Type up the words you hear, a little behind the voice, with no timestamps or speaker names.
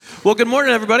Well, good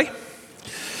morning, everybody.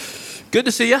 Good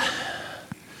to see you.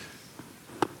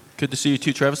 Good to see you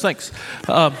too, Travis. Thanks.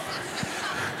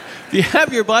 If you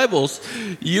have your Bibles,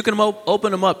 you can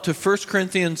open them up to 1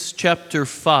 Corinthians chapter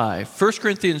 5. 1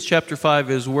 Corinthians chapter 5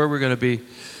 is where we're going to be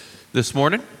this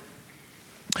morning.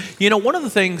 You know, one of the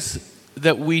things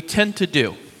that we tend to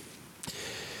do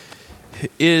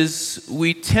is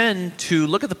we tend to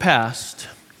look at the past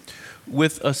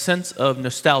with a sense of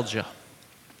nostalgia.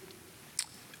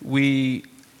 We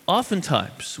tend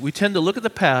to look at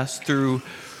the past through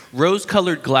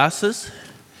rose-colored glasses,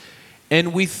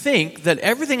 and we think that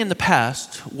everything in the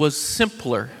past was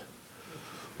simpler,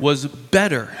 was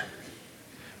better,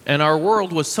 and our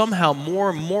world was somehow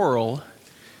more moral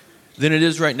than it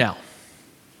is right now.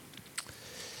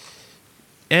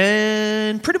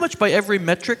 And pretty much by every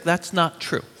metric, that's not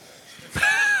true.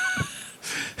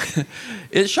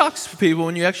 It shocks people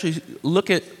when you actually look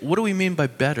at what do we mean by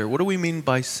better? What do we mean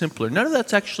by simpler? None of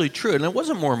that's actually true, and it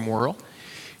wasn't more moral.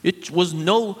 It was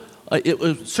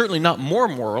certainly not more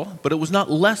moral, but it was not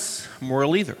less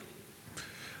moral either.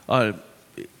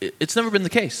 It's never been the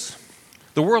case.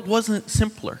 The world wasn't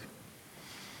simpler.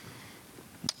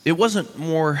 It wasn't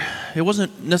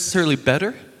necessarily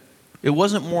better. It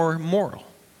wasn't more moral.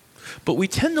 But we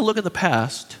tend to look at the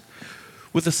past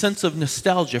with a sense of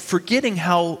nostalgia, forgetting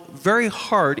how very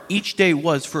hard each day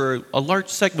was for a large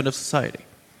segment of society.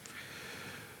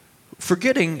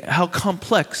 Forgetting how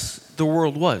complex the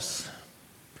world was.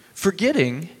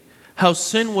 Forgetting how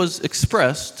sin was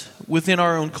expressed within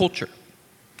our own culture.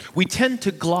 We tend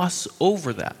to gloss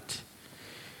over that.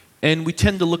 And we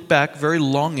tend to look back very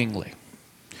longingly.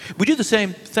 We do the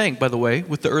same thing, by the way,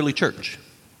 with the early church.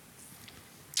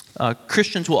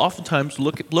 Christians will oftentimes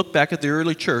look back at the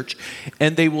early church,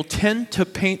 and they will tend to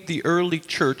paint the early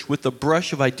church with a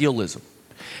brush of idealism,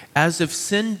 as if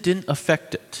sin didn't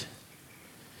affect it.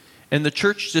 And the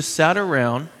church just sat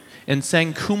around and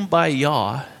sang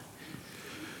Kumbaya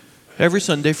every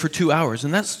Sunday for 2 hours,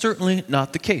 and that's certainly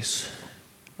not the case.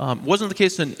 Wasn't the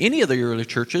case in any of the early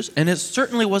churches, and it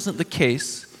certainly wasn't the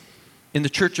case in the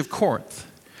church of Corinth.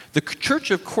 The church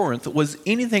of Corinth was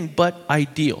anything but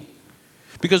ideal.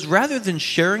 Because rather than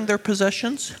sharing their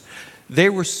possessions, they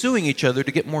were suing each other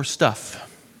to get more stuff.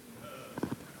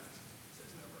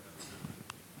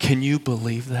 Can you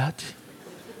believe that?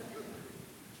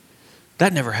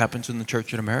 That never happens in the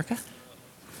church in America.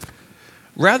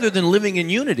 Rather than living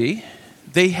in unity,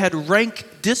 they had rank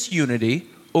disunity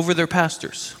over their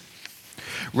pastors.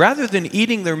 Rather than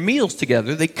eating their meals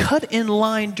together, they cut in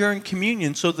line during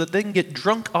communion so that they can get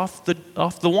drunk off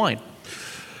the wine.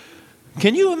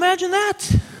 Can you imagine that?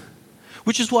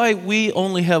 Which is why we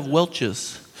only have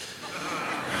Welch's.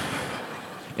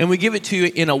 And we give it to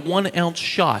you in a 1-ounce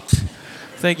shot.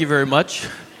 Thank you very much.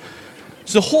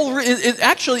 It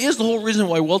actually is the whole reason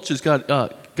why Welch's got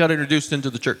introduced into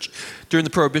the church. During the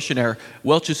Prohibition era,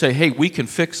 Welch's say, hey, we can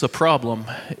fix a problem.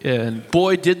 And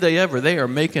boy, did they ever. They are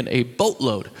making a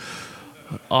boatload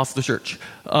off the church.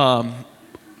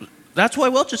 That's why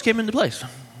Welch's came into place.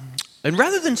 And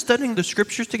rather than studying the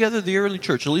scriptures together, the early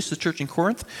church, at least the church in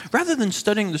Corinth, rather than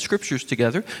studying the scriptures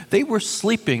together, they were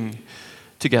sleeping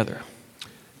together.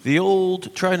 The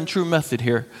old tried and true method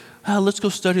here, let's go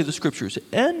study the scriptures,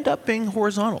 end up being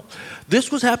horizontal.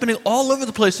 This was happening all over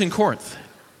the place in Corinth.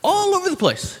 All over the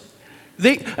place.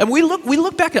 We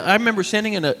look back at, I remember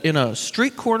standing in a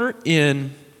street corner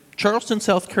in Charleston,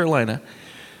 South Carolina,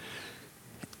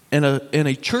 and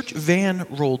a church van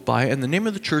rolled by, and the name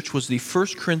of the church was the 1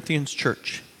 Corinthians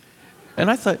Church.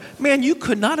 And I thought, man, you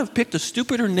could not have picked a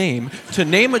stupider name to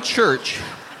name a church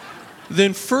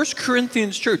than 1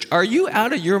 Corinthians Church. Are you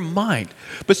out of your mind?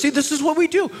 But see, this is what we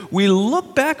do. We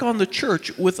look back on the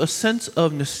church with a sense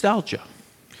of nostalgia.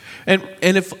 And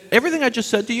if everything I just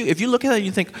said to you, if you look at it and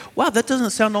you think, wow, that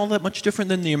doesn't sound all that much different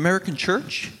than the American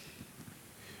church,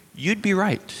 you'd be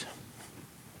right.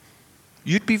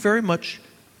 You'd be very much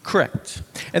correct.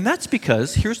 And that's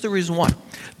because, here's the reason why.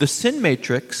 The sin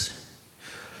matrix,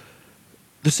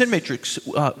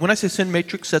 when I say sin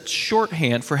matrix, that's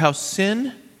shorthand for how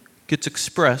sin gets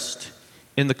expressed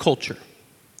in the culture.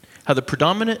 How the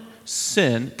predominant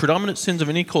sins of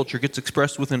any culture gets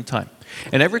expressed within time.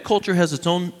 And every culture has its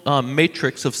own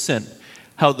matrix of sin.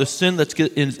 How the sin that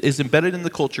is embedded in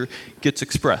the culture gets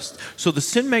expressed. So the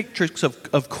sin matrix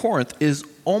of Corinth is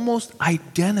almost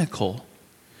identical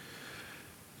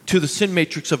to the sin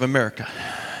matrix of America.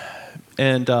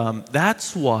 And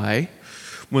that's why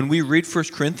when we read 1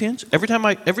 Corinthians, every time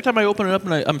I open it up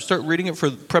and I start reading it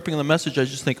for prepping the message, I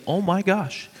just think, oh my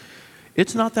gosh,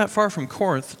 it's not that far from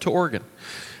Corinth to Oregon.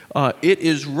 It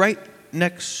is right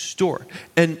next door.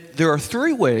 And there are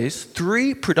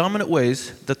three predominant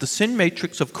ways that the sin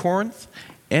matrix of Corinth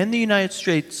and the United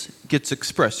States gets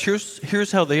expressed.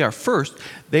 Here's how they are. First,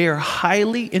 they are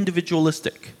highly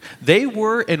individualistic. They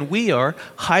were and we are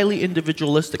highly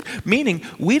individualistic, meaning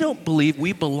we don't believe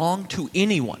we belong to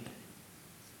anyone.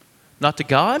 Not to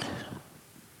God,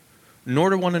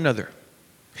 nor to one another.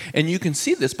 And you can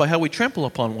see this by how we trample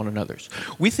upon one another.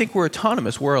 We think we're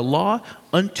autonomous. We're a law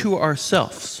unto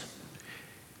ourselves.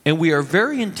 And we are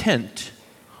very intent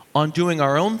on doing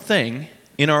our own thing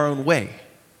in our own way.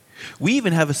 We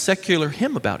even have a secular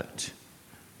hymn about it.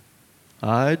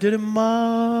 I did it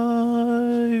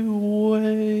my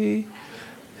way.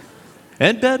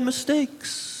 And bad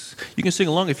mistakes. You can sing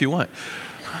along if you want.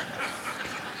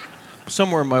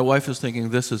 Somewhere my wife is thinking,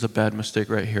 this is a bad mistake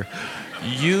right here.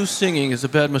 You singing is a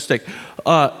bad mistake.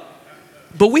 But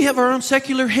we have our own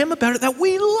secular hymn about it that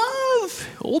we love.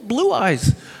 Old Blue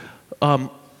Eyes.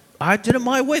 I did it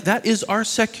my way. That is our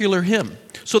secular hymn.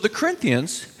 So the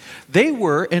Corinthians, they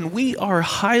were and we are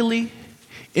highly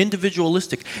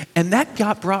individualistic. And that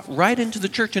got brought right into the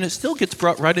church, and it still gets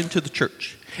brought right into the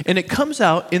church. And it comes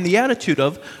out in the attitude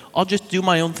of, I'll just do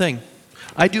my own thing.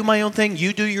 I do my own thing,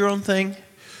 you do your own thing.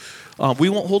 We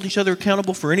won't hold each other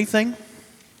accountable for anything.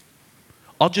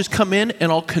 I'll just come in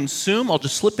and I'll consume. I'll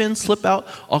just slip in, slip out.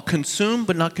 I'll consume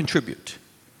but not contribute.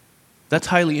 That's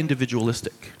highly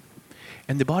individualistic.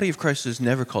 And the body of Christ is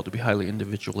never called to be highly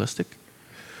individualistic.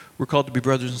 We're called to be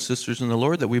brothers and sisters in the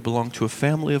Lord, that we belong to a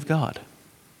family of God.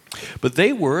 But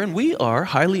they were and we are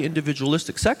highly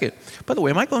individualistic. Second, by the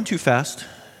way, am I going too fast?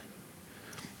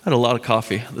 I had a lot of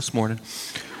coffee this morning.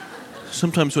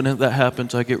 Sometimes when that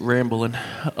happens, I get rambling.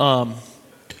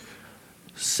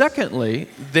 Secondly,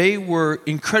 they were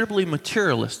incredibly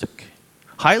materialistic.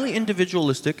 Highly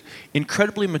individualistic,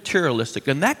 incredibly materialistic.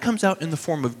 And that comes out in the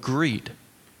form of greed,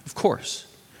 of course.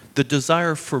 The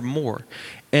desire for more.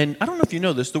 And I don't know if you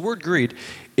know this, the word greed,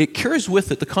 it carries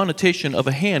with it the connotation of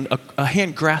a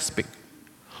hand grasping.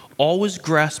 Always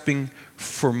grasping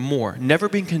for more. Never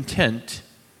being content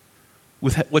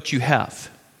with what you have.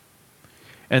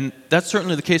 And that's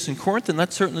certainly the case in Corinth, and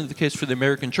that's certainly the case for the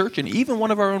American church. And even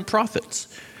one of our own prophets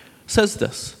says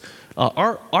this.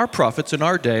 Our prophets in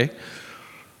our day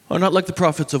are not like the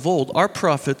prophets of old. Our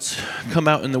prophets come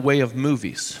out in the way of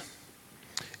movies.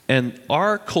 And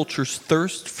our culture's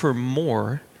thirst for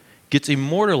more gets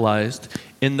immortalized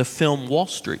in the film Wall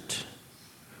Street,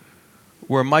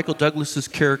 where Michael Douglas's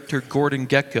character, Gordon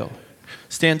Gekko,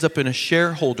 stands up in a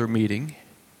shareholder meeting,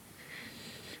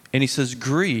 and he says,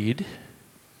 greed,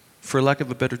 for lack of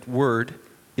a better word,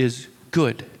 is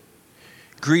good.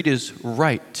 Greed is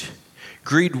right.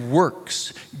 Greed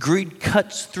works. Greed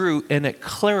cuts through and it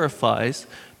clarifies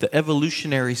the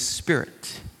evolutionary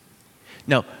spirit.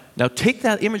 Now take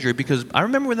that imagery, because I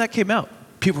remember when that came out,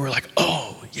 people were like,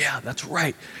 oh, yeah, that's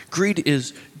right. Greed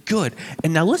is good.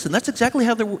 And now listen, that's exactly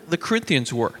how the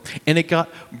Corinthians were. And it got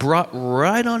brought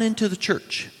right on into the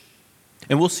church.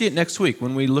 And we'll see it next week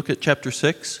when we look at chapter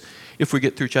 6. If we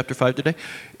get through chapter 5 today,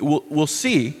 we'll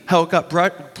see how it got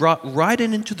brought right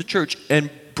into the church, and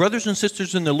brothers and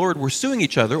sisters in the Lord were suing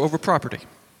each other over property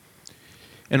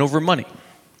and over money.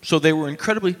 So they were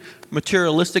incredibly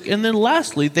materialistic. And then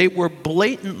lastly, they were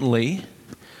blatantly,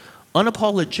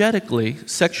 unapologetically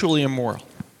sexually immoral.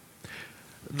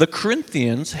 The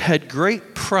Corinthians had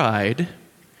great pride,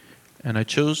 and I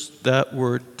chose that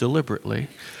word deliberately.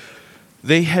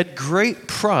 They had great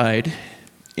pride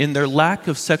in their lack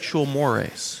of sexual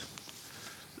mores.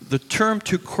 The term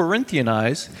to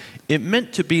Corinthianize, it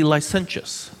meant to be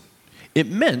licentious. It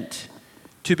meant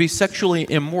to be sexually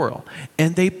immoral.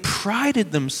 And they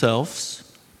prided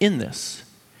themselves in this,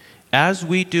 as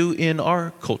we do in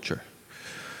our culture.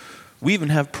 We even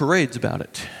have parades about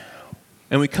it.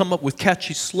 And we come up with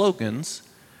catchy slogans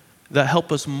that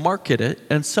help us market it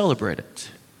and celebrate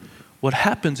it. What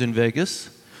happens in Vegas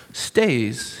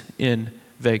stays in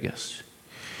Vegas.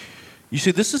 You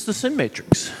see, this is the sin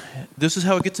matrix. This is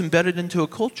how it gets embedded into a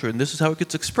culture, and this is how it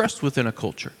gets expressed within a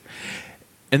culture.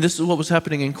 And this is what was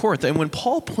happening in Corinth. And when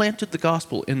Paul planted the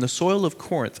gospel in the soil of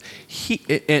Corinth,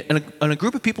 and a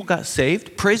group of people got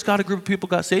saved. Praise God, a group of people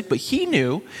got saved. But he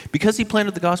knew, because he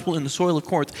planted the gospel in the soil of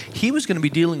Corinth, he was going to be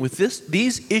dealing with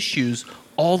these issues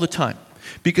all the time.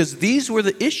 Because these were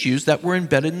the issues that were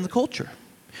embedded in the culture.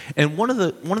 And one of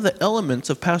the elements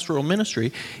of pastoral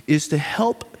ministry is to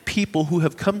help people who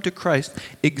have come to Christ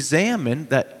examine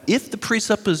that if the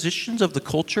presuppositions of the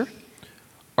culture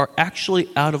are actually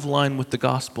out of line with the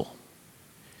gospel.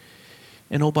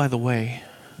 And oh, by the way,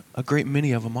 a great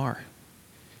many of them are.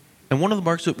 And one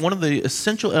of the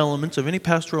essential elements of any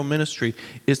pastoral ministry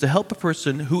is to help a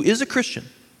person who is a Christian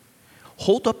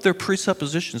hold up their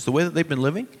presuppositions, the way that they've been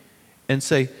living, and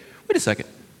say, wait a second,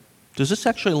 does this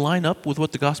actually line up with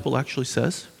what the gospel actually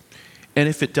says? And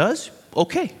if it does,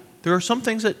 okay. There are some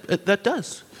things that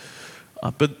does.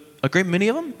 But a great many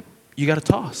of them, you got to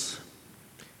toss.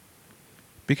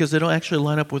 Because they don't actually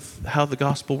line up with how the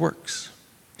gospel works.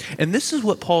 And this is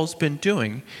what Paul's been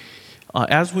doing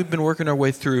as we've been working our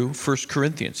way through 1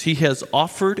 Corinthians. He has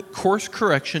offered course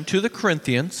correction to the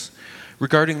Corinthians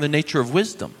regarding the nature of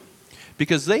wisdom.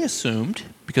 Because they assumed,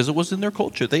 because it was in their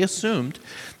culture, they assumed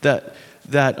that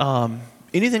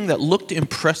anything that looked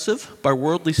impressive by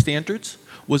worldly standards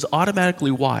was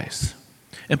automatically wise.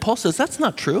 And Paul says that's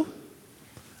not true.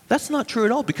 That's not true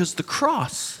at all, because the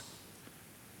cross,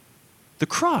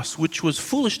 which was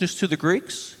foolishness to the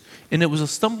Greeks, and it was a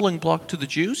stumbling block to the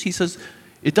Jews, he says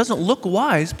it doesn't look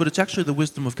wise, but it's actually the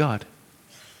wisdom of God.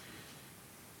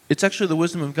 It's actually the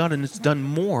wisdom of God, and it's done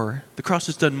more. The cross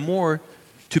has done more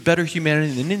to better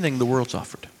humanity than anything the world's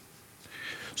offered.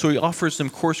 So he offers them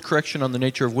course correction on the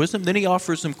nature of wisdom. Then he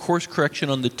offers them course correction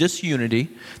on the disunity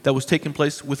that was taking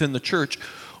place within the church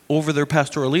over their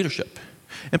pastoral leadership.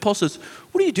 And Paul says,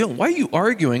 what are you doing? Why are you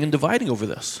arguing and dividing over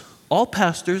this? All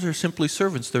pastors are simply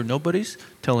servants. They're nobodies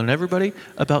telling everybody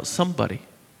about somebody.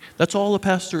 That's all a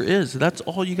pastor is. That's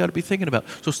all you got to be thinking about.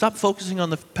 So stop focusing on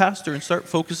the pastor and start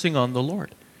focusing on the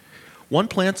Lord. One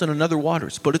plants and another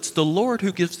waters, but it's the Lord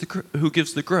who gives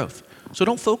the growth. So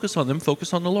don't focus on them,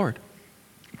 focus on the Lord.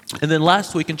 And then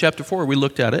last week in chapter 4, we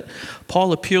looked at it.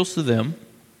 Paul appeals to them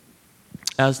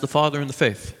as the father in the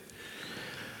faith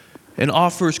and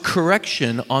offers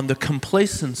correction on the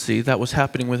complacency that was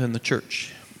happening within the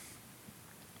church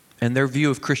and their view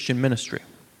of Christian ministry.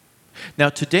 Now,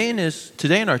 today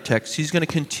in our text, he's going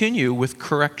to continue with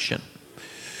correction.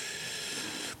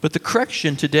 But the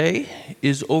correction today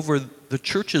is over the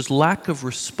church's lack of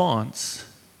response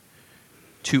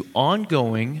to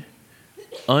ongoing,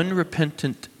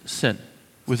 unrepentant sin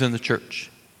within the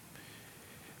church.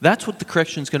 That's what the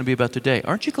correction is going to be about today.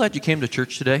 Aren't you glad you came to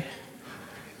church today?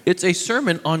 It's a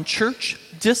sermon on church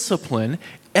discipline,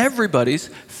 everybody's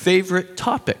favorite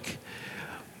topic.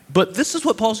 But this is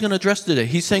what Paul's going to address today.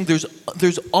 He's saying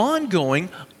there's ongoing,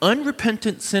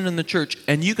 unrepentant sin in the church,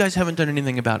 and you guys haven't done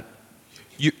anything about it.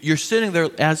 You're sitting there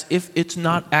as if it's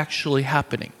not actually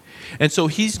happening. And so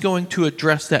he's going to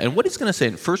address that. And what he's going to say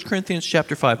in 1 Corinthians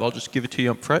chapter 5, I'll just give it to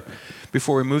you up front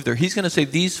before we move there. He's going to say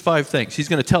these 5 things. He's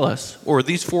going to tell us, or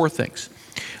these 4 things.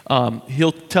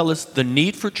 He'll tell us the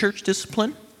need for church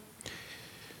discipline.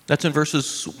 That's in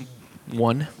verses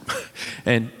 1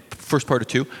 and first part of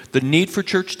 2. The need for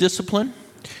church discipline.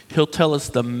 He'll tell us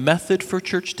the method for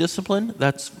church discipline.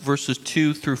 That's verses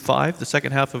 2 through 5, the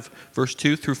second half of verse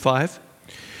 2 through 5.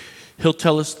 He'll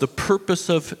tell us the purpose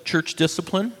of church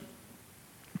discipline.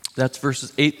 That's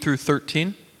verses 8 through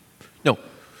 13. No,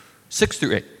 6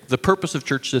 through 8. The purpose of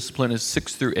church discipline is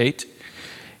 6 through 8.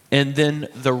 And then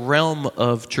the realm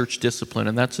of church discipline,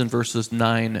 and that's in verses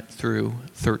 9 through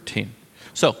 13.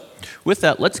 So, with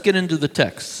that, let's get into the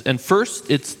text. And first,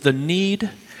 it's the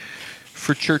need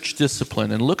for church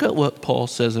discipline. And look at what Paul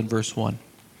says in verse 1.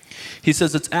 He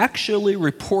says, it's actually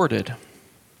reported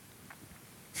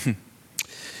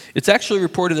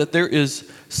that there is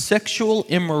sexual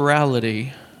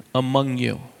immorality among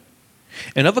you,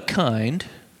 and of a kind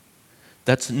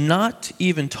that's not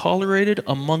even tolerated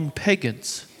among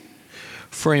pagans.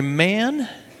 For a man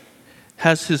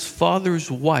has his father's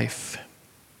wife,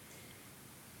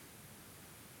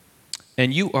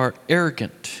 and you are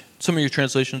arrogant. Some of your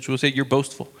translations will say you're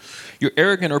boastful. You're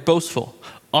arrogant or boastful.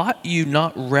 Ought you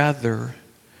not rather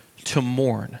to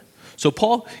mourn? So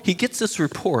Paul, he gets this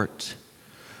report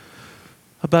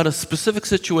about a specific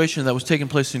situation that was taking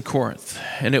place in Corinth.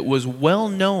 And it was well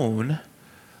known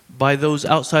by those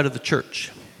outside of the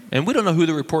church. And we don't know who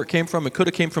the report came from. It could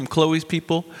have came from Chloe's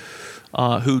people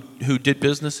who did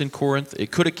business in Corinth. It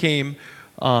could have came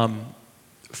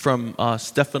from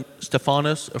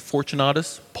Stephanus or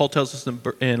Fortunatus. Paul tells us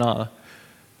in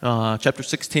chapter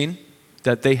 16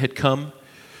 that they had come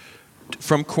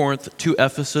from Corinth to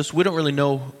Ephesus. We don't really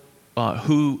know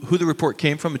who the report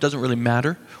came from. It doesn't really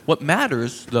matter. What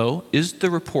matters, though, is the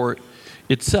report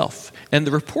itself. And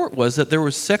the report was that there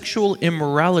was sexual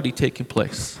immorality taking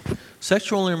place.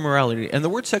 Sexual immorality. And the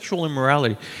word sexual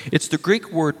immorality, it's the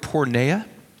Greek word porneia.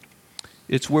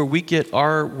 It's where we get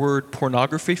our word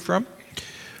pornography from.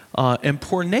 And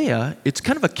porneia, it's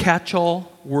kind of a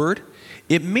catch-all word.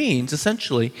 It means,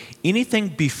 essentially, anything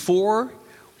before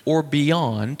or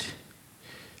beyond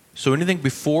So anything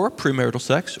before premarital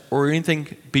sex or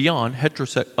anything beyond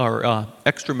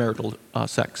extramarital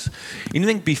sex.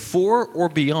 Anything before or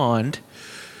beyond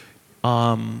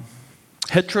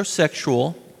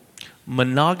heterosexual,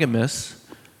 monogamous,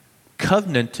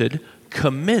 covenanted,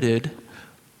 committed,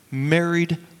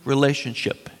 married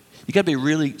relationship. You got to be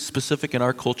really specific in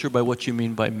our culture by what you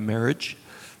mean by marriage.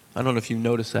 I don't know if you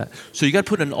noticed that. So you got to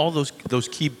put in all those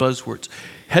key buzzwords.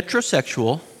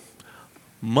 Heterosexual,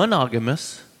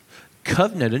 monogamous,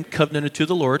 covenanted to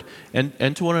the Lord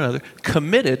and to one another,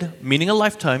 committed, meaning a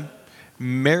lifetime,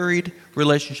 married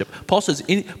relationship. Paul says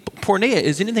porneia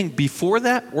is anything before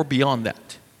that or beyond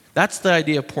that. That's the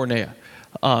idea of porneia.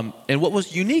 And what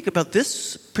was unique about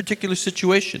this particular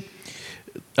situation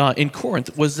in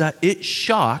Corinth was that it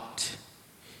shocked,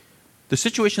 the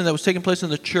situation that was taking place in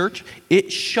the church,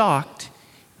 it shocked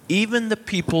even the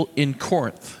people in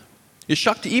Corinth. It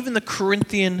shocked even the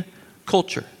Corinthian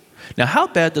culture. Now, how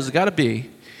bad does it got to be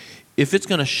if it's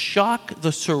going to shock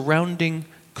the surrounding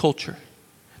culture?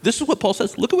 This is what Paul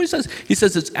says. Look at what he says. He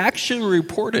says it's actually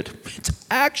reported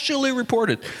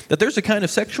that there's a kind of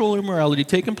sexual immorality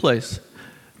taking place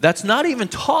that's not even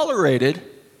tolerated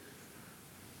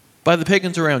by the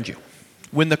pagans around you.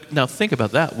 Now think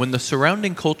about that. When the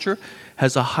surrounding culture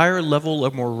has a higher level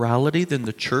of morality than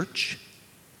the church,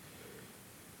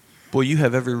 boy, you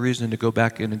have every reason to go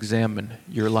back and examine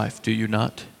your life, do you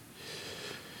not?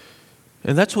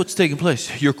 And that's what's taking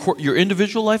place, your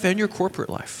individual life and your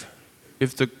corporate life.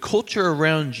 If the culture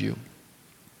around you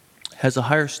has a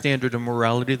higher standard of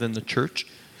morality than the church,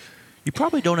 you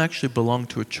probably don't actually belong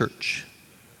to a church.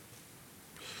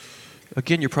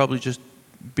 Again, you're probably just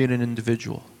being an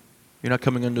individual. You're not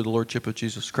coming under the lordship of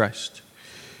Jesus Christ.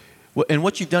 And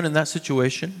what you've done in that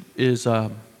situation is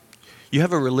you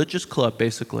have a religious club,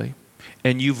 basically,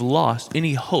 and you've lost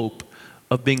any hope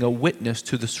of being a witness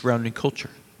to the surrounding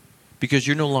culture because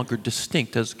you're no longer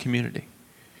distinct as a community.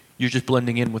 You're just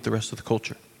blending in with the rest of the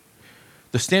culture.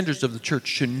 The standards of the church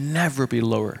should never be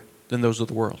lower than those of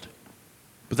the world.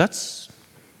 But that's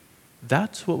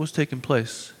what was taking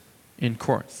place in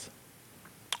Corinth.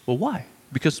 Well, why?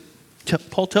 Because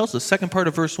Paul tells us, second part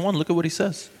of verse 1, look at what he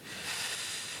says.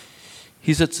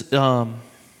 He says,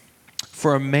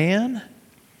 for a man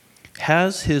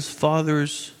has his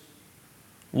father's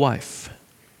wife.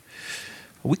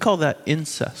 We call that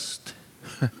incest.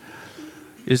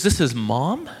 Is this his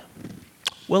mom?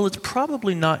 Well, it's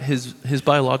probably not his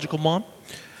biological mom.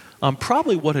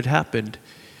 Probably what had happened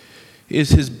is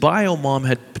his bio mom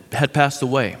had passed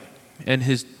away, and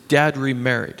his dad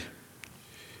remarried.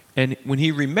 And when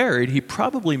he remarried, he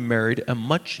probably married a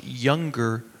much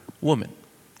younger woman,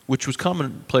 which was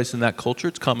commonplace in that culture.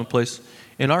 It's commonplace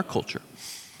in our culture.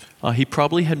 He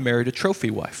probably had married a trophy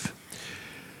wife.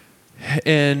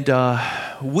 And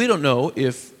we don't know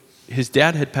if his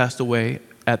dad had passed away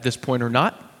at this point or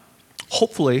not.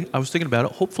 Hopefully, I was thinking about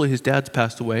it, hopefully his dad's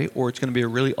passed away, or it's going to be a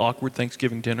really awkward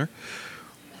Thanksgiving dinner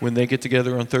when they get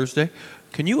together on Thursday.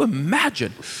 Can you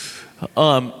imagine?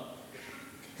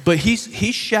 But he's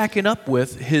shacking up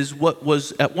with what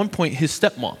was at one point his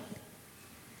stepmom.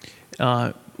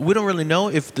 We don't really know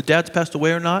if the dad's passed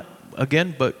away or not,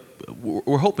 again, but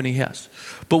we're hoping he has.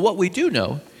 But what we do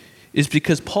know is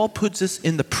because Paul puts this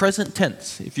in the present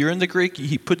tense. If you're in the Greek,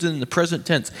 he puts it in the present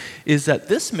tense, is that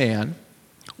this man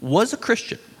was a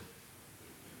Christian.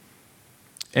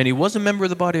 And he was a member of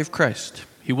the body of Christ.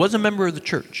 He was a member of the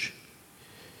church.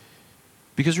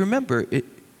 Because remember,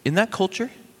 in that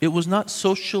culture, it was not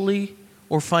socially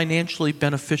or financially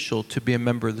beneficial to be a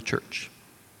member of the church.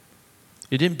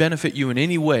 It didn't benefit you in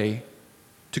any way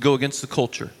to go against the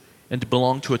culture and to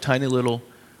belong to a tiny little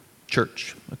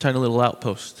church, a tiny little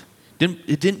outpost.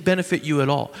 It didn't benefit you at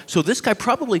all. So this guy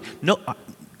probably,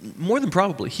 more than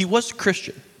probably, he was a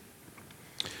Christian.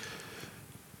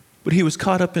 But he was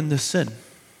caught up in this sin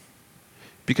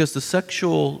because the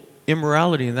sexual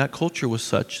immorality in that culture was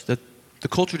such that the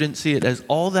culture didn't see it as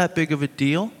all that big of a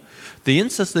deal. The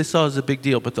incest they saw as a big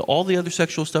deal, but all the other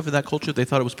sexual stuff in that culture, they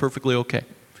thought it was perfectly okay.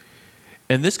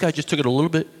 And this guy just took it a little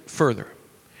bit further.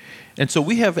 And so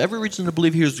we have every reason to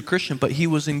believe he was a Christian, but he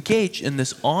was engaged in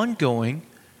this ongoing,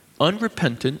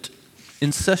 unrepentant,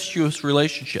 incestuous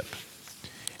relationship.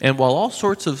 And while all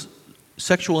sorts of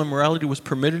sexual immorality was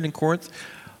permitted in Corinth,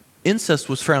 incest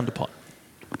was frowned upon.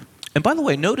 And by the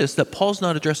way, notice that Paul's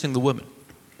not addressing the woman.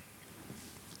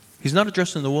 He's not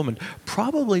addressing the woman,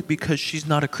 probably because she's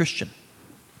not a Christian.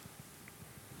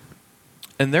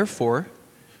 And therefore,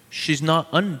 she's not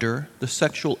under the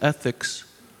sexual ethics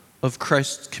of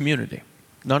Christ's community,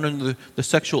 not under the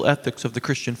sexual ethics of the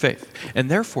Christian faith. And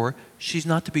therefore, she's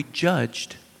not to be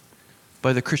judged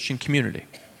by the Christian community.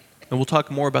 And we'll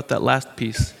talk more about that last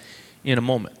piece in a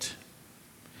moment.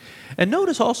 And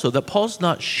notice also that Paul's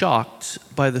not shocked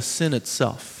by the sin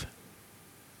itself.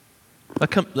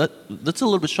 That's a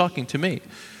little bit shocking to me.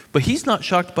 But he's not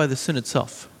shocked by the sin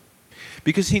itself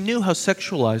because he knew how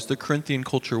sexualized the Corinthian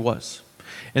culture was.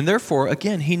 And therefore,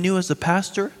 again, he knew as a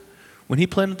pastor, when he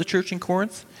planted the church in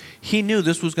Corinth, he knew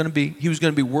he was going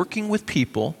to be working with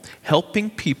people, helping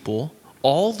people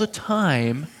all the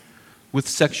time with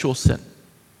sexual sin.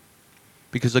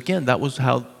 Because again, that was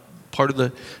how part of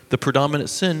the predominant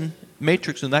sin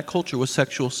matrix in that culture was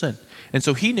sexual sin. And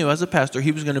so he knew as a pastor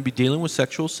he was going to be dealing with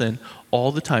sexual sin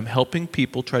all the time, helping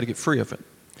people try to get free of it.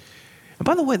 And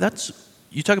by the way,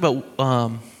 you talk about,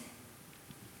 how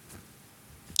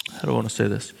do I want to say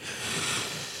this?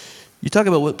 You talk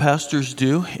about what pastors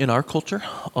do in our culture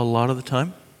a lot of the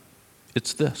time.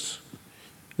 It's this.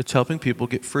 It's helping people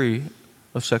get free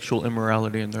of sexual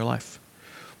immorality in their life.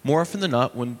 More often than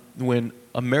not, when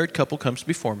a married couple comes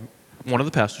before me, one of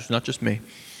the pastors, not just me,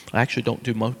 I actually don't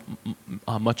do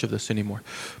much of this anymore,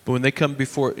 but when they come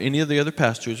before any of the other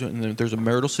pastors and there's a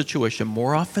marital situation,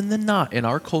 more often than not in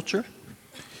our culture,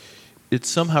 it's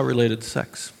somehow related to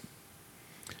sex.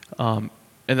 And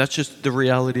that's just the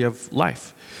reality of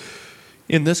life.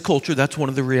 In this culture, that's one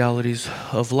of the realities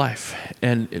of life,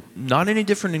 and not any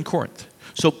different in Corinth.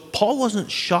 So Paul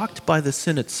wasn't shocked by the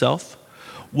sin itself.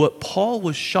 What Paul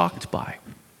was shocked by,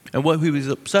 and what he was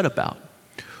upset about,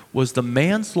 was the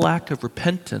man's lack of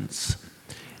repentance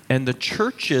and the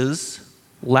church's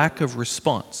lack of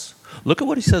response. Look at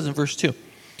what he says in verse 2.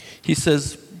 He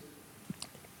says,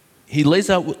 he lays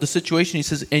out the situation. He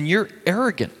says, and you're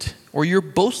arrogant or you're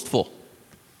boastful.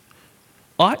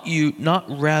 Ought you not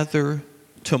rather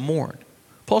to mourn?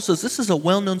 Paul says this is a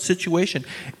well-known situation,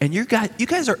 and you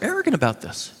guys are arrogant about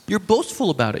this. You're boastful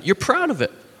about it. You're proud of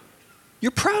it.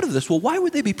 You're proud of this. Well, why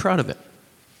would they be proud of it?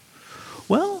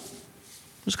 Well,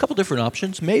 there's a couple different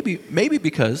options. Maybe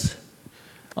because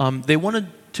they wanted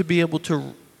to be able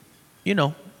to,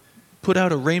 put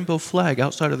out a rainbow flag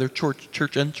outside of their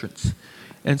church entrance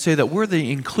and say that we're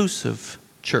the inclusive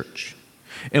church.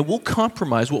 And we'll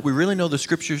compromise what we really know the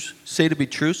scriptures say to be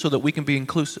true so that we can be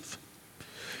inclusive.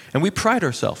 And we pride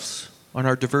ourselves on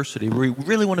our diversity. We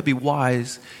really want to be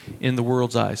wise in the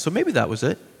world's eyes. So maybe that was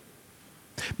it.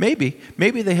 Maybe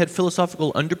they had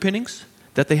philosophical underpinnings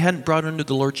that they hadn't brought under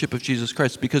the lordship of Jesus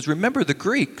Christ. Because remember, the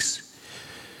Greeks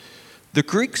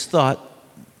thought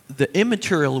the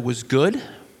immaterial was good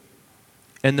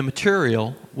and the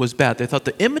material was bad. They thought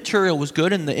the immaterial was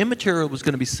good and the immaterial was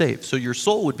going to be saved. So your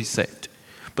soul would be saved.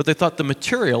 But they thought the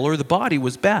material or the body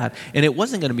was bad and it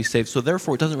wasn't going to be saved. So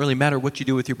therefore, it doesn't really matter what you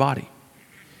do with your body.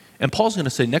 And Paul's going to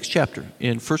say next chapter,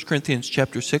 in 1 Corinthians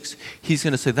chapter 6, he's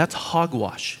going to say that's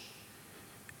hogwash.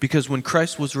 Because when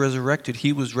Christ was resurrected,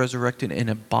 he was resurrected in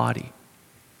a body.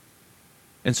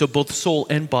 And so both soul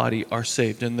and body are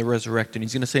saved in the resurrected.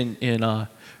 He's going to say in 1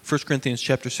 Corinthians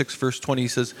chapter 6, verse 20, he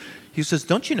says,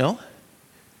 don't you know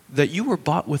that you were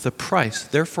bought with a price,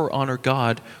 therefore honor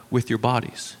God with your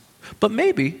bodies. But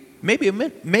maybe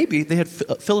they had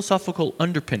philosophical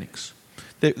underpinnings.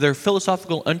 Their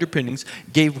philosophical underpinnings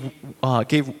gave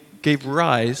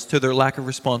rise to their lack of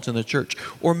response in the church.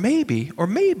 Or maybe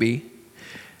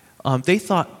they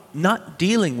thought not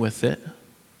dealing with it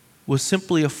was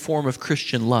simply a form of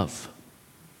Christian love.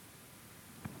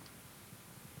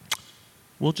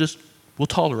 We'll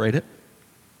tolerate it.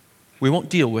 We won't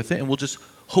deal with it, and we'll just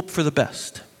hope for the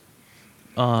best.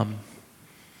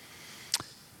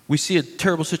 We see a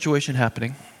terrible situation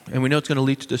happening, and we know it's going to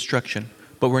lead to destruction,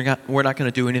 but we're not going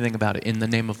to do anything about it in the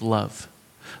name of love.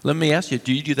 Let me ask you,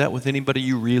 do you do that with anybody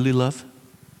you really love?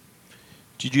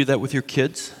 Do you do that with your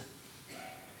kids?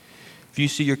 If you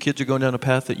see your kids are going down a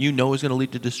path that you know is going to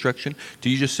lead to destruction, do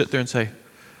you just sit there and say,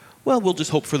 well, we'll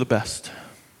just hope for the best?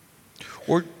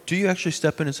 Or do you actually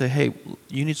step in and say, hey,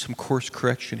 you need some course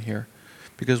correction here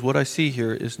because what I see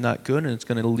here is not good and it's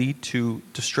going to lead to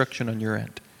destruction on your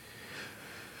end?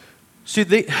 See,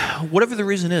 whatever the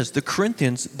reason is, the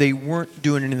Corinthians, they weren't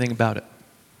doing anything about it.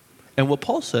 And what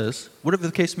Paul says, whatever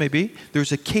the case may be,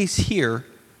 there's a case here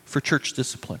for church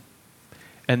discipline.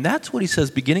 And that's what he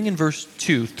says beginning in verse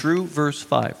 2 through verse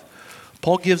 5.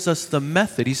 Paul gives us the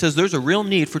method. He says there's a real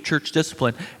need for church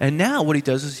discipline. And now what he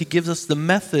does is he gives us the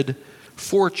method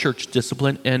for church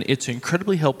discipline, and it's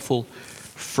incredibly helpful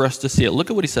for us to see it. Look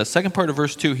at what he says. Second part of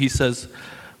verse 2, he says,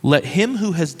 let him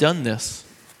who has done this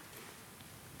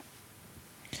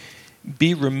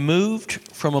be removed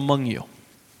from among you.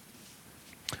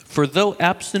 For though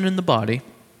absent in the body,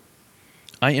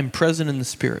 I am present in the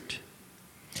spirit.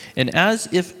 And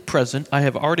as if present, I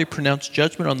have already pronounced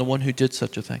judgment on the one who did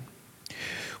such a thing.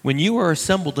 When you are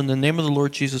assembled in the name of the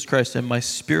Lord Jesus Christ, and my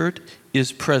Spirit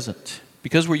is present,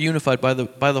 because we're unified by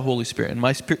the Holy Spirit, and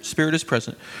my Spirit is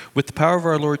present, with the power of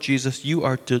our Lord Jesus, you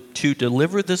are to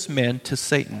deliver this man to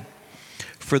Satan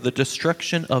for the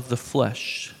destruction of the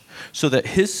flesh, so that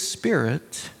his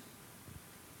spirit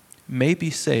may be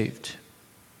saved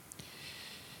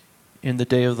in the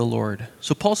day of the Lord.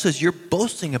 So Paul says, you're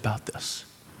boasting about this,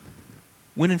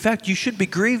 when in fact you should be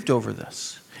grieved over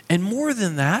this. And more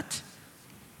than that,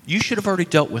 you should have already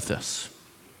dealt with this.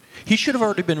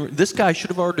 This guy should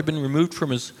have already been removed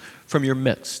from your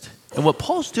midst. And what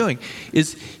Paul's doing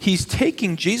is he's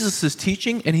taking Jesus'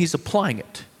 teaching and he's applying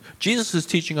it. Jesus is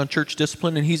teaching on church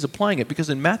discipline and he's applying it, because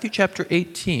in Matthew chapter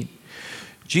 18,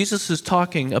 Jesus is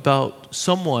talking about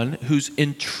someone who's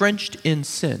entrenched in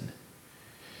sin.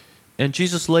 And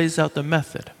Jesus lays out the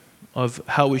method of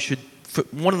how we should,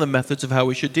 one of the methods of how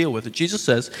we should deal with it. Jesus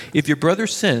says, if your brother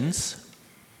sins,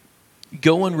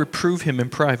 go and reprove him in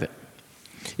private.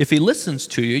 If he listens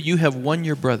to you, you have won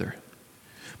your brother.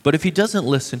 But if he doesn't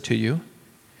listen to you,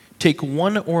 take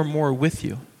one or more with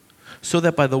you, so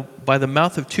that by the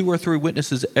mouth of 2 or 3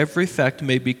 witnesses every fact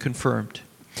may be confirmed.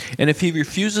 And if he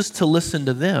refuses to listen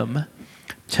to them,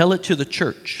 tell it to the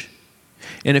church.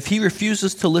 And if he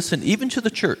refuses to listen even to the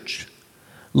church,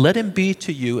 let him be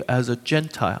to you as a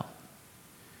Gentile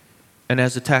and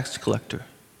as a tax collector.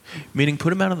 Meaning,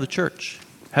 put him out of the church.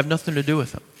 Have nothing to do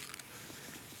with him.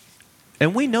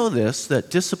 And we know this, that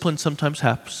discipline sometimes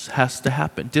has to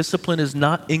happen. Discipline is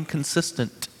not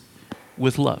inconsistent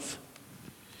with love.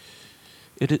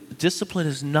 Discipline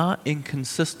is not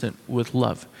inconsistent with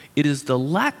love. It is the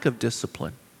lack of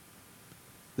discipline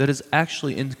that is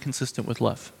actually inconsistent with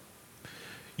love.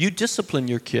 You discipline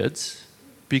your kids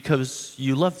because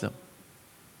you love them.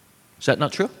 Is that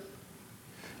not true?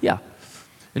 Yeah.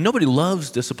 And nobody loves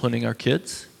disciplining our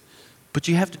kids, but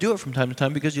you have to do it from time to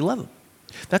time because you love them.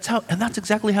 That's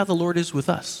exactly how the Lord is with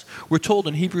us. We're told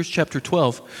in Hebrews chapter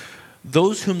 12,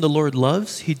 those whom the Lord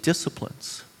loves, he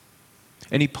disciplines.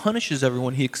 And he punishes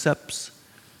everyone he accepts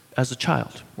as a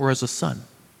child or as a son.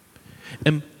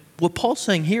 And what Paul's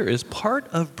saying here is part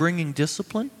of bringing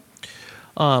discipline,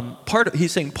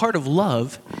 he's saying part of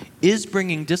love is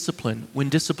bringing discipline when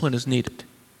discipline is needed.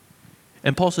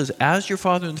 And Paul says, as your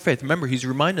father in the faith, remember, he's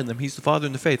reminding them he's the father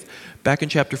in the faith back in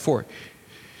chapter 4.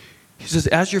 He says,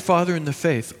 as your father in the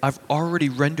faith, I've already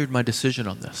rendered my decision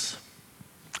on this.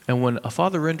 And when a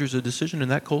father renders a decision in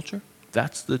that culture,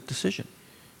 that's the decision.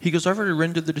 He goes, I've already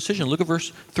rendered the decision. Look at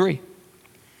verse 3.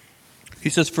 He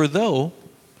says, for though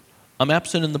I'm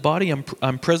absent in the body,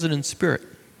 I'm present in spirit.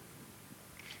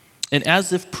 And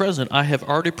as if present, I have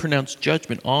already pronounced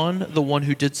judgment on the one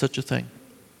who did such a thing.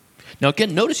 Now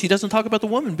again, notice he doesn't talk about the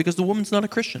woman because the woman's not a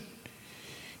Christian.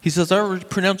 He says, I already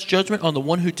pronounced judgment on the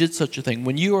one who did such a thing.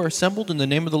 When you are assembled in the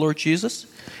name of the Lord Jesus,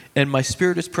 and my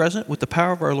Spirit is present with the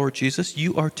power of our Lord Jesus,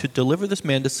 you are to deliver this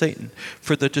man to Satan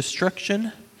for the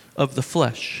destruction of the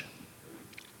flesh,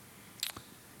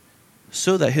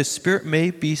 so that his spirit may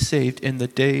be saved in the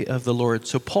day of the Lord.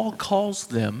 So Paul calls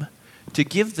them to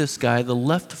give this guy the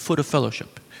left foot of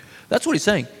fellowship. That's what he's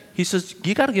saying. He says,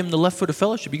 you got to give him the left foot of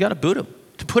fellowship. You got to boot him,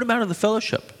 to put him out of the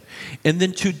fellowship. And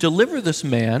then to deliver this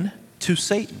man to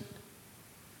Satan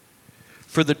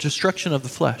for the destruction of the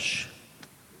flesh.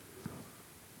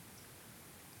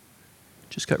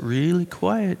 Just got really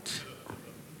quiet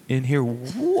in here.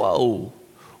 Whoa.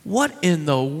 What in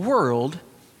the world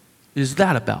is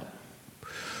that about?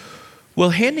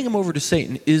 Well, handing him over to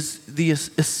Satan is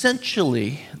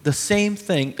essentially the same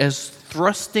thing as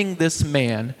thrusting this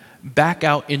man back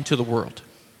out into the world.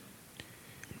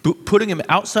 Putting him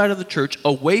outside of the church,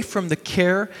 away from the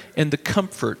care and the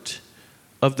comfort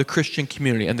of the Christian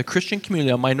community. And the Christian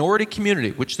community, a minority community,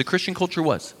 which the Christian culture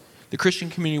was, the Christian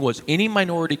community was, any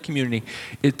minority community,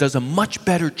 it does a much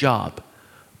better job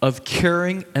of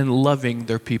caring and loving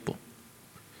their people.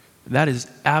 That is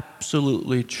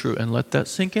absolutely true. And let that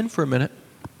sink in for a minute.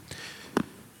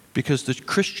 Because the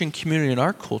Christian community in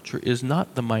our culture is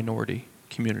not the minority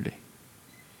community.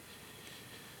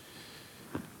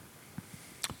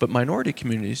 But minority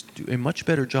communities do a much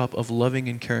better job of loving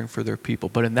and caring for their people.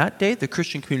 But in that day, the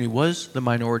Christian community was the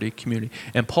minority community.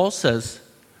 And Paul says,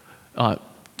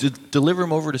 to deliver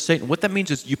him over to Satan. What that means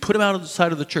is you put him out of the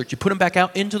side of the church. You put him back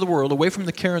out into the world, away from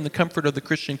the care and the comfort of the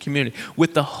Christian community,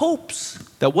 with the hopes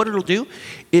that what it'll do,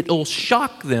 it'll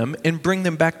shock them and bring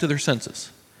them back to their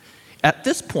senses. At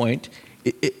this point,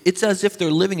 it's as if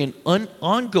they're living in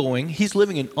he's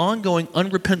living in ongoing,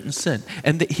 unrepentant sin.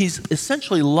 And that he's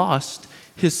essentially lost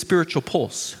his spiritual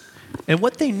pulse. And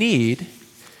what they need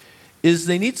is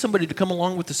they need somebody to come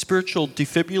along with the spiritual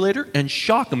defibrillator and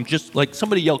shock them, just like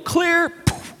somebody yell, clear,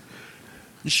 poof,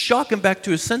 shock him back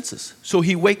to his senses. So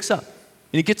he wakes up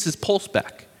and he gets his pulse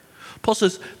back. Paul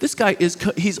says, this guy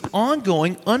he's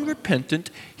ongoing, unrepentant.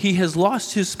 He has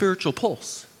lost his spiritual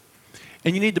pulse.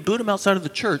 And you need to boot him outside of the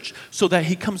church so that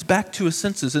he comes back to his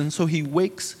senses. And so he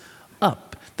wakes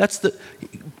up. That's the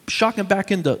shock him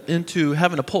back into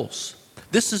having a pulse.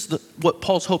 This is what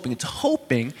Paul's hoping. It's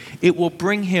hoping it will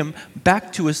bring him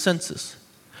back to his senses.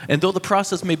 And though the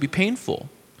process may be painful,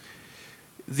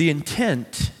 the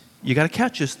intent, you got to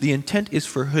catch this, the intent is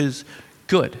for his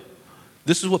good.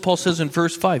 This is what Paul says in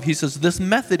verse 5. He says, this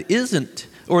method is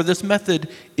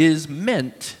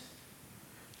meant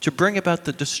to bring about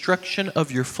the destruction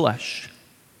of your flesh.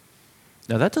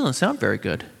 Now that doesn't sound very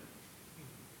good.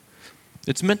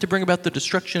 It's meant to bring about the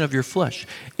destruction of your flesh.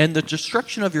 And the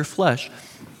destruction of your flesh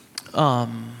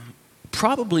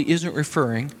probably isn't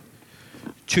referring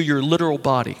to your literal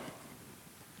body.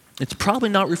 It's probably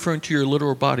not referring to your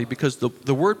literal body because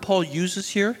the word Paul uses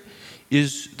here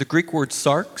is the Greek word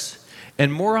sarx.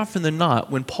 And more often than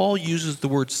not, when Paul uses the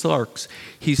word sarx,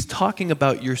 he's talking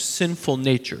about your sinful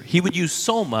nature. He would use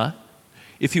soma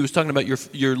if he was talking about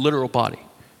your literal body.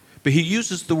 But he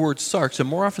uses the word sarx, and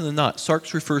more often than not,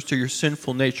 sarx refers to your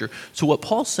sinful nature. So what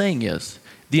Paul's saying is,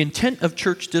 the intent of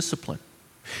church discipline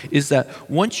is that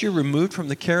once you're removed from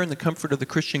the care and the comfort of the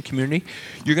Christian community,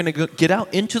 you're going to get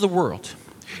out into the world,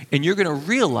 and you're going to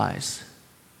realize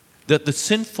that the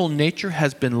sinful nature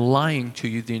has been lying to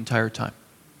you the entire time.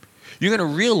 You're going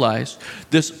to realize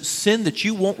this sin that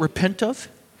you won't repent of,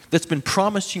 that's been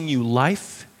promising you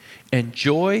life and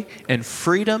joy and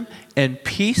freedom and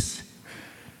peace,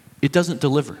 it doesn't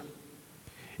deliver.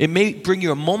 It may bring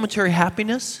you a momentary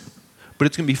happiness, but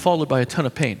it's going to be followed by a ton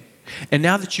of pain. And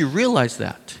now that you realize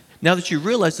that, now that you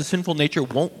realize the sinful nature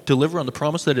won't deliver on the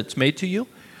promise that it's made to you,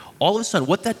 all of a sudden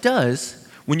what that does,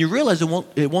 when you realize it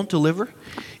won't deliver,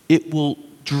 it will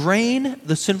drain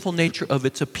the sinful nature of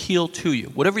its appeal to you.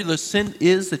 Whatever the sin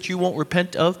is that you won't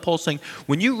repent of, Paul's saying,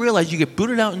 when you realize you get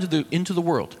booted out into the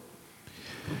world,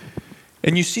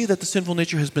 and you see that the sinful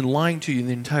nature has been lying to you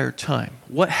the entire time,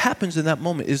 what happens in that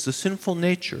moment is the sinful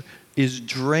nature is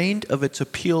drained of its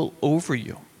appeal over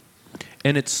you,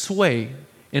 and its sway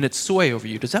over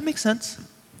you. Does that make sense?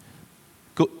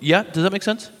 Yeah, does that make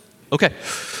sense? Okay.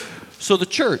 So the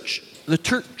church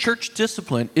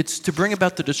discipline, it's to bring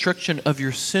about the destruction of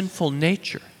your sinful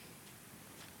nature.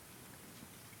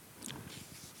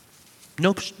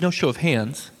 No show of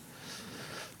hands.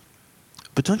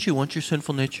 But don't you want your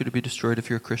sinful nature to be destroyed if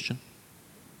you're a Christian?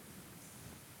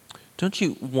 Don't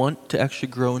you want to actually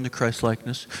grow into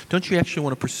Christ-likeness? Don't you actually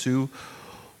want to pursue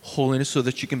holiness so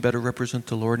that you can better represent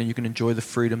the Lord and you can enjoy the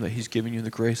freedom that He's given you and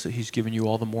the grace that He's given you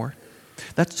all the more?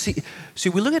 See,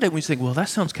 we look at it and we think, well, that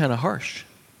sounds kind of harsh.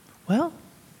 Well,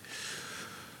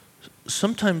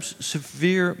 sometimes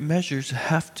severe measures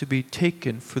have to be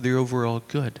taken for the overall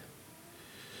good.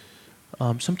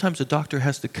 Sometimes a doctor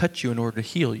has to cut you in order to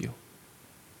heal you.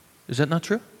 Is that not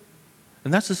true?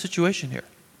 And that's the situation here.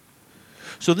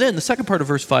 So then, the second part of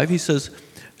verse 5, he says,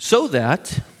 so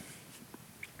that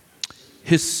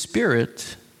his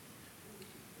spirit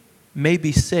may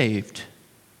be saved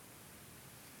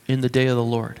in the day of the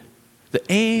Lord. The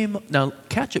aim, now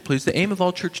catch it please, the aim of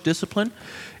all church discipline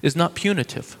is not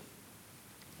punitive.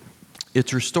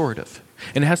 It's restorative.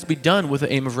 And it has to be done with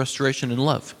the aim of restoration and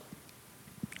love.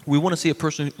 We want to see a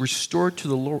person restored to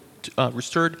the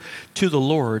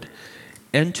Lord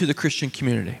and to the Christian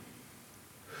community.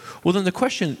 Well, then the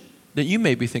question that you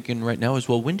may be thinking right now is,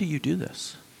 well, when do you do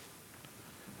this?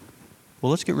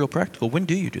 Well, let's get real practical. When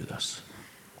do you do this?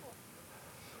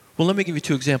 Well, let me give you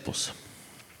two examples.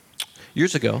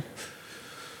 Years ago,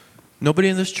 nobody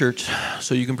in this church,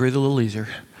 so you can breathe a little easier.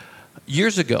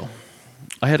 Years ago,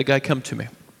 I had a guy come to me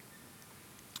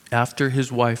after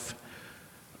his wife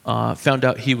found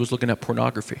out he was looking at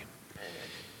pornography.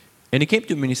 And he came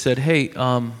to me and he said, hey,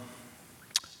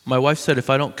 my wife said if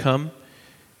I don't come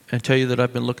and tell you that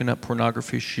I've been looking at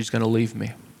pornography, she's going to leave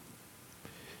me.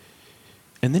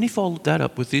 And then he followed that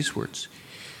up with these words.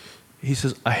 He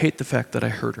says, I hate the fact that I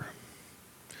hurt her.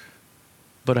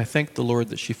 But I thank the Lord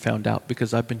that she found out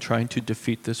because I've been trying to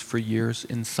defeat this for years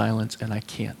in silence and I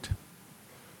can't.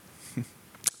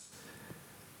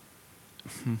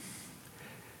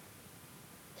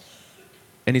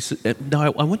 And he said, now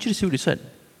I want you to see what he said.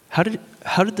 How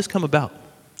did this come about?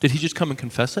 Did he just come and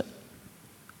confess it?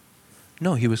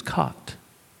 No, he was caught.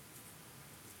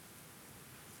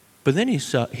 But then he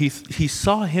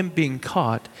saw him being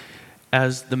caught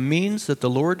as the means that the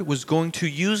Lord was going to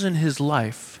use in his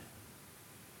life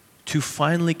to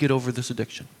finally get over this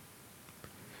addiction.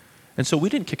 And so we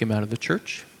didn't kick him out of the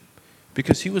church.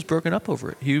 because he was broken up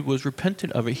over it. He was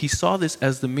repentant of it. He saw this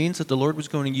as the means that the Lord was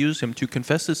going to use him to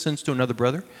confess his sins to another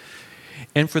brother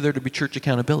and for there to be church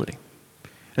accountability.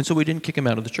 And so we didn't kick him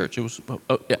out of the church. It was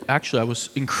actually, I was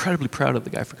incredibly proud of the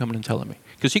guy for coming and telling me,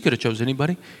 because he could have chose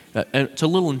anybody. And it's a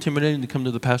little intimidating to come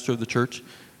to the pastor of the church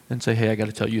and say, hey, I got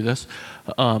to tell you this.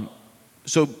 And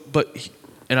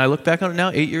I look back on it now,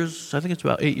 I think it's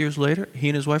about 8 years later, he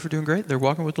and his wife are doing great. They're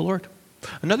walking with the Lord.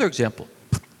 Another example,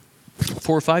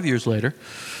 4 or 5 years later,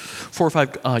 4 or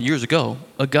 5 years ago,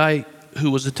 a guy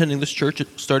who was attending this church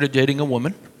started dating a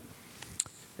woman.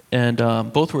 And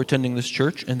both were attending this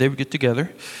church, and they would get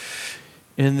together.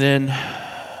 And then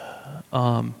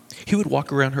he would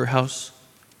walk around her house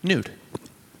nude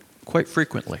quite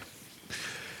frequently.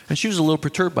 And she was a little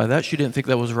perturbed by that. She didn't think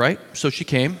that was right. So she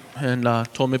came and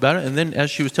told me about it. And then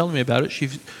as she was telling me about it,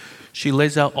 she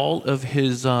lays out all of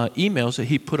his emails that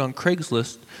he put on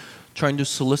Craigslist trying to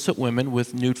solicit women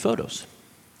with nude photos.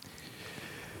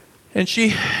 And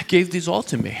she gave these all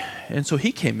to me. And so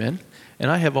he came in, and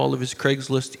I have all of his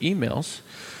Craigslist emails.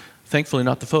 Thankfully,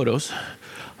 not the photos.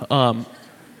 But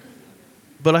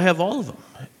I have all of them.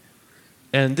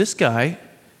 And this guy,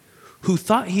 who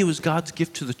thought he was God's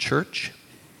gift to the church,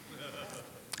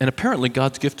 and apparently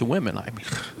God's gift to women,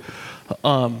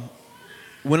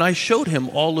 when I showed him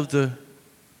all of the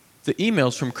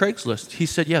emails from Craigslist, he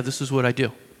said, yeah, this is what I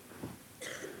do.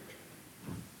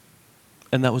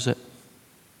 And that was it.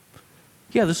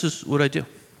 Yeah, this is what I do.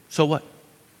 So what?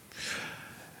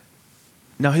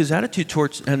 Now his attitude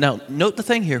towards, and now note the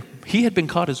thing here, he had been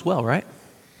caught as well, right?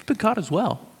 He'd been caught as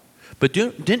well. But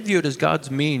didn't view it as God's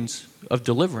means of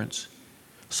deliverance.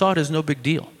 Saw it as no big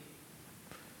deal.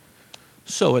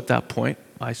 So at that point,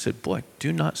 I said, boy,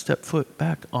 do not step foot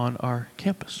back on our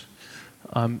campus.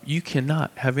 You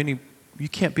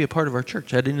can't be a part of our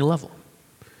church at any level.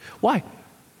 Why?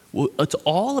 Well, it's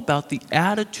all about the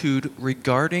attitude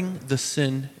regarding the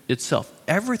sin itself.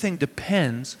 Everything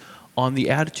depends on the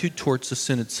attitude towards the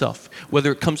sin itself.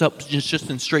 Whether it comes up just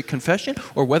in straight confession,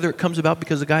 or whether it comes about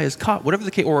because the guy is caught, whatever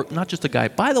the case, or not just a guy.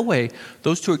 By the way,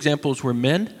 those two examples were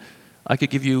men. I could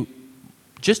give you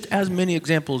just as many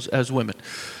examples as women.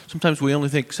 Sometimes we only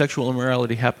think sexual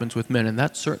immorality happens with men, and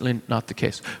that's certainly not the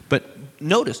case. But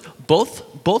notice,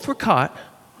 both were caught.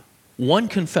 One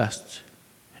confessed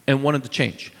and wanted to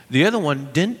change. The other one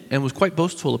didn't and was quite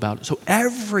boastful about it. So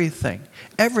everything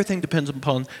depends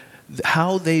upon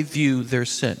how they view their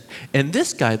sin. And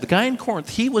this guy, the guy in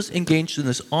Corinth, he was engaged in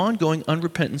this ongoing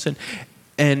unrepentant sin,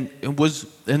 and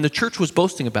the church was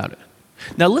boasting about it.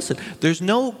 Now listen, there's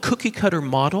no cookie cutter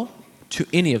model to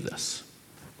any of this.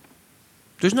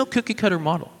 There's no cookie cutter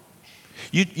model.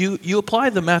 You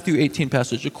apply the Matthew 18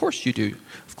 passage, of course you do.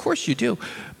 Of course you do.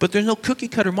 But there's no cookie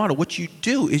cutter model. What you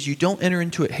do is you don't enter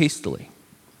into it hastily.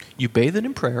 You bathe it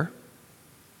in prayer.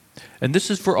 And this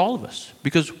is for all of us,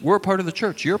 because we're a part of the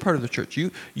church. You're a part of the church.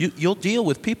 You'll deal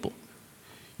with people.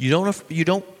 You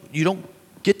don't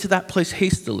get to that place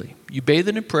hastily. You bathe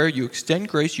it in prayer. You extend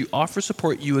grace. You offer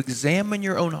support. You examine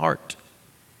your own heart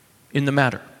in the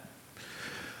matter.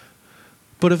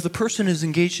 But if the person is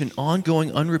engaged in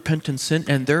ongoing unrepentant sin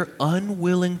and they're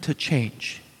unwilling to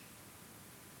change,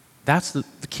 that's the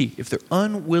key. If they're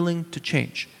unwilling to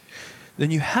change,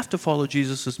 then you have to follow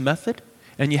Jesus' method,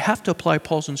 and you have to apply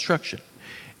Paul's instruction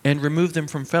and remove them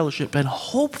from fellowship. And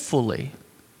hopefully,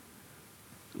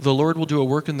 the Lord will do a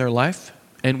work in their life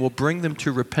and will bring them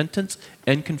to repentance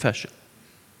and confession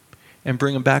and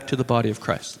bring them back to the body of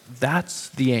Christ. That's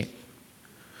the aim.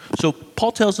 So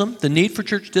Paul tells them the need for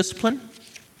church discipline.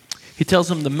 He tells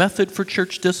them the method for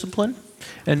church discipline.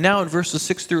 And now in verses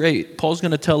 6 through 8, Paul's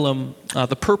going to tell them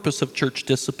the purpose of church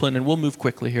discipline, and we'll move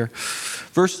quickly here.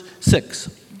 Verse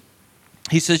 6,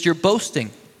 he says, you're boasting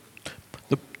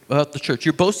about the church.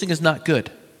 Your boasting is not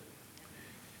good.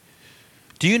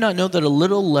 Do you not know that a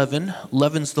little leaven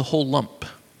leavens the whole lump?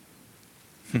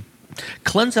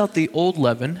 Cleanse out the old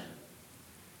leaven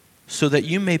so that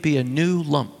you may be a new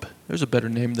lump. There's a better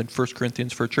name than 1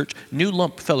 Corinthians for a church. New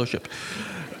lump fellowship.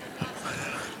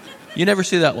 You never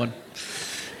see that one.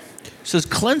 It says,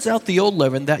 cleanse out the old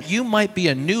leaven that you might be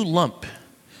a new lump,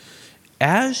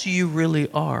 as you really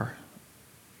are,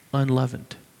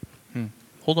 unleavened.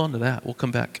 Hold on to that. We'll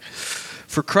come back.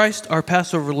 For Christ, our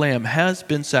Passover lamb, has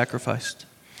been sacrificed.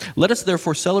 Let us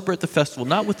therefore celebrate the festival,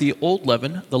 not with the old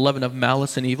leaven, the leaven of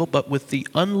malice and evil, but with the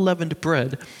unleavened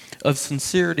bread of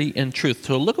sincerity and truth.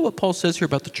 So look at what Paul says here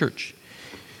about the church.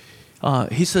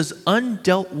 He says,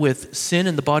 undealt with sin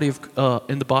in the body,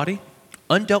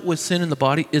 undealt with sin in the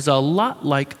body is a lot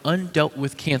like undealt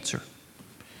with cancer.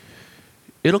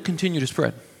 It'll continue to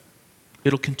spread.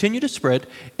 It'll continue to spread,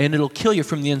 and it'll kill you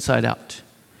from the inside out.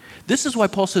 This is why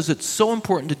Paul says it's so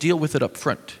important to deal with it up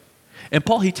front. And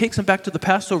Paul, he takes them back to the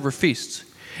Passover feasts.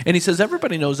 And he says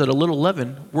everybody knows that a little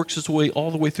leaven works its way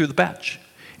all the way through the batch.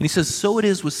 And he says so it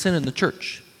is with sin in the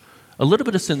church. A little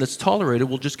bit of sin that's tolerated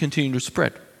will just continue to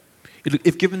spread.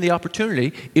 If given the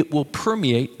opportunity, it will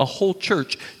permeate a whole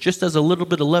church just as a little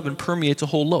bit of leaven permeates a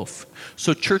whole loaf.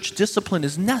 So church discipline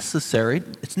is necessary.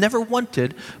 It's never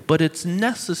wanted, but it's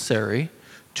necessary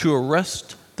to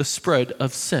arrest the spread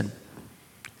of sin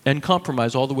and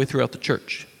compromise all the way throughout the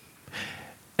church.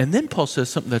 And then Paul says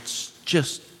something that's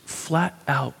just flat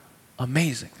out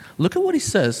amazing. Look at what he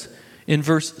says in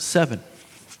verse 7.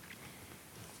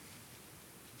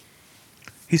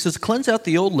 He says, cleanse out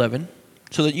the old leaven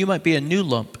so that you might be a new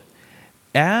lump,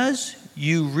 as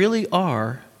you really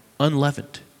are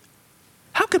unleavened.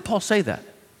 How could Paul say that?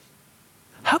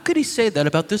 How could he say that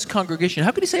about this congregation?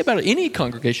 How could he say about any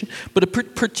congregation? But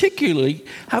particularly,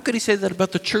 how could he say that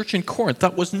about the church in Corinth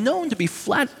that was known to be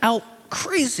flat out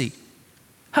crazy?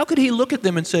 How could he look at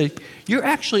them and say, you're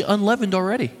actually unleavened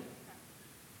already?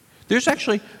 There's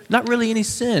actually not really any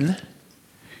sin.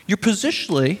 You're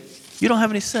positionally, you don't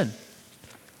have any sin.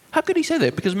 How could he say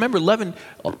that? Because remember, leaven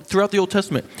throughout the Old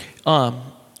Testament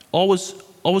always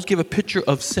gave a picture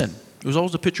of sin. It was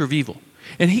always a picture of evil.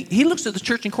 And he looks at the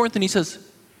church in Corinth and he says,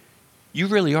 you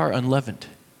really are unleavened.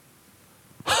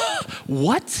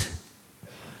 What?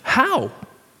 How?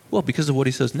 Well, because of what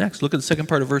he says next. Look at the second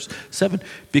part of verse 7.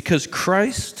 Because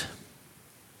Christ,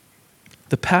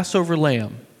 the Passover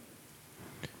lamb,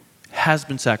 has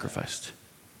been sacrificed.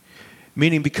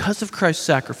 Meaning because of Christ's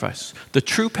sacrifice, the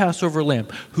true Passover lamb,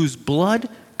 whose blood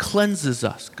cleanses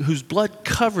us, whose blood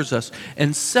covers us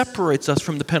and separates us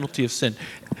from the penalty of sin.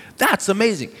 That's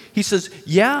amazing. He says,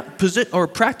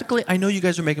 practically, I know you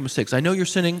guys are making mistakes. I know you're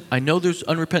sinning. I know there's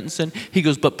unrepentant sin. He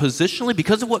goes, but positionally,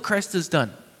 because of what Christ has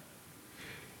done,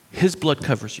 his blood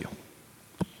covers you.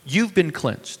 You've been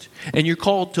cleansed, and you're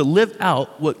called to live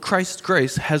out what Christ's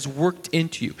grace has worked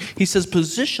into you. He says,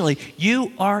 positionally,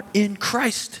 you are in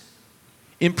Christ.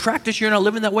 In practice, you're not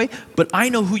living that way, but I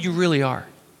know who you really are.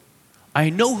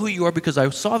 I know who you are because I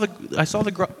saw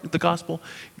the gospel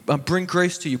bring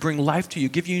grace to you, bring life to you,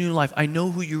 give you new life. I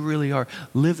know who you really are.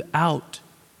 Live out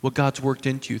what God's worked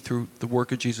into you through the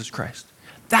work of Jesus Christ.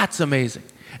 That's amazing.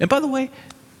 And by the way,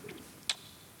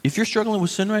 if you're struggling with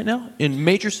sin right now, in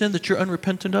major sin that you're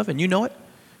unrepentant of, and you know it,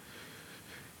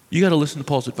 you got to listen to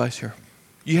Paul's advice here.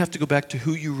 You have to go back to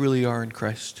who you really are in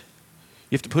Christ.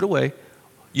 You have to put away.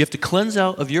 You have to cleanse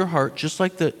out of your heart, just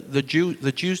like the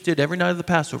Jews did every night of the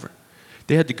Passover.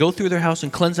 They had to go through their house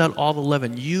and cleanse out all the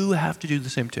leaven. You have to do the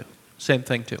same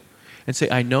thing too. And say,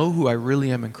 I know who I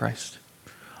really am in Christ.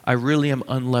 I really am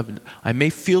unleavened. I may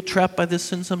feel trapped by this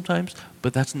sin sometimes,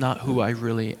 but that's not who I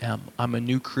really am. I'm a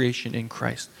new creation in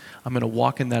Christ. I'm going to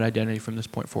walk in that identity from this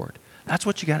point forward. That's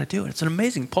what you got to do. It's an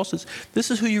amazing. Paul says,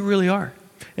 this is who you really are.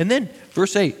 And then,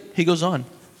 verse 8, he goes on.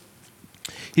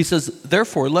 He says,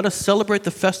 therefore, let us celebrate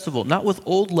the festival, not with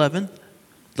old leaven,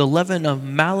 the leaven of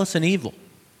malice and evil,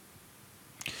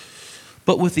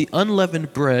 but with the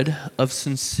unleavened bread of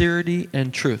sincerity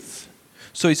and truth.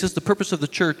 So he says the purpose of the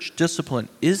church discipline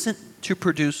isn't to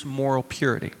produce moral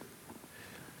purity.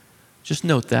 Just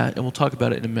note that, and we'll talk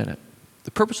about it in a minute.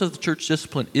 The purpose of the church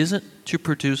discipline isn't to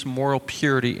produce moral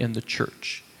purity in the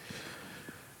church,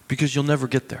 because you'll never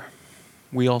get there.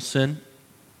 We all sin.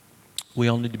 We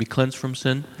all need to be cleansed from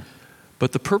sin.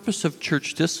 But the purpose of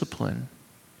church discipline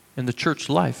and the church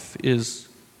life is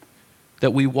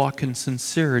that we walk in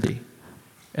sincerity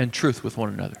and truth with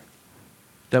one another.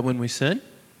 That when we sin,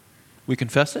 we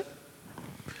confess it,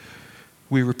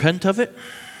 we repent of it,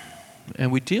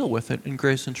 and we deal with it in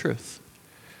grace and truth.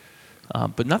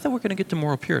 But not that we're going to get to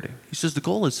moral purity. He says the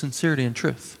goal is sincerity and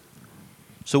truth.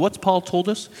 So what's Paul told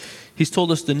us? He's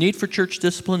told us the need for church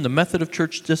discipline, the method of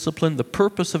church discipline, the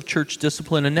purpose of church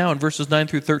discipline, and now in verses 9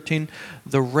 through 13,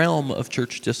 the realm of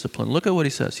church discipline. Look at what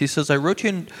he says. He says, I wrote to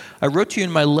you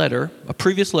in my letter, a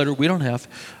previous letter we don't have,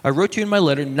 I wrote to you in my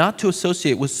letter not to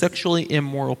associate with sexually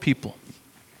immoral people.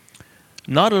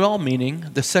 Not at all meaning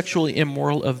the sexually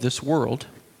immoral of this world,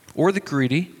 or the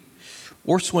greedy,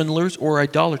 or swindlers, or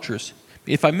idolaters.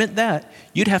 If I meant that,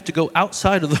 you'd have to go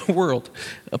outside of the world.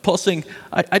 Paul's saying,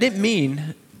 I didn't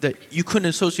mean that you couldn't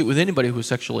associate with anybody who was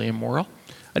sexually immoral.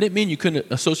 I didn't mean you couldn't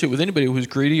associate with anybody who was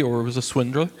greedy or was a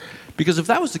swindler. Because if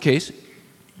that was the case,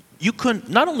 you couldn't,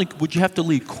 not only would you have to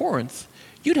leave Corinth,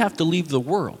 you'd have to leave the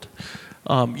world.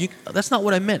 That's not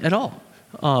what I meant at all.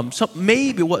 So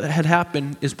maybe what had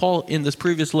happened is Paul, in this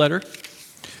previous letter,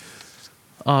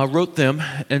 wrote them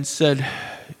and said,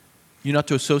 you're not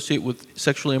to associate with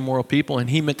sexually immoral people. And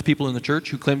he meant the people in the church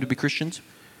who claimed to be Christians,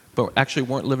 but actually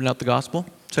weren't living out the gospel.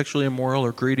 sexually immoral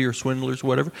or greedy or swindlers,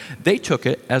 whatever, they took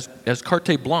it as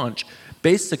carte blanche,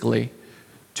 basically,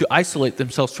 to isolate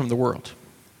themselves from the world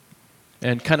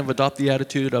and kind of adopt the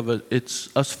attitude of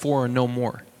it's us four and no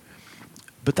more.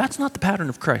 But that's not the pattern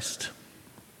of Christ.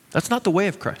 That's not the way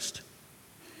of Christ.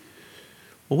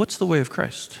 Well, what's the way of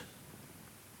Christ?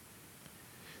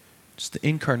 It's the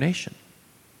incarnation.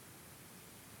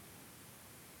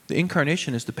 The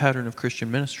incarnation is the pattern of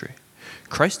Christian ministry.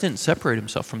 Christ didn't separate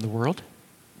himself from the world.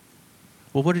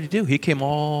 Well, what did he do? He came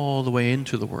all the way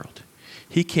into the world.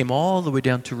 He came all the way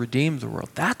down to redeem the world.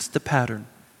 That's the pattern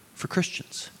for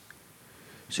Christians.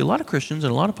 See, a lot of Christians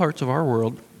in a lot of parts of our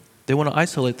world, they want to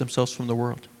isolate themselves from the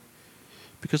world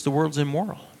because the world's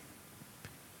immoral.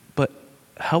 But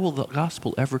how will the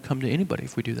gospel ever come to anybody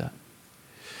if we do that?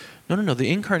 No. The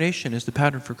incarnation is the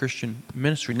pattern for Christian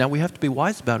ministry. Now, we have to be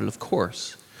wise about it, of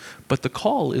course. But the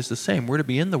call is the same. We're to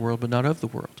be in the world, but not of the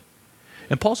world.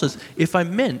 And Paul says, if I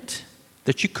meant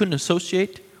that you couldn't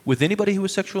associate with anybody who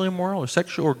was sexually immoral or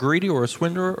sexual or greedy or a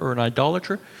swindler or an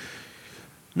idolater,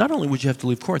 not only would you have to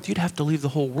leave Corinth, you'd have to leave the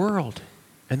whole world.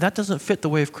 And that doesn't fit the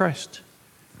way of Christ.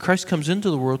 Christ comes into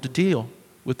the world to deal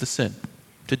with the sin,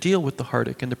 to deal with the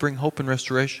heartache, and to bring hope and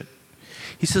restoration.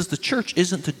 He says the church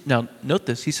isn't to, now note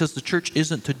this, he says the church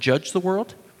isn't to judge the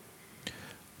world,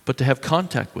 but to have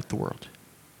contact with the world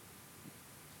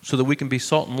so that we can be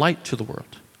salt and light to the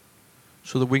world,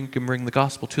 so that we can bring the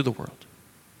gospel to the world.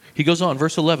 He goes on,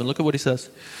 verse 11, look at what he says.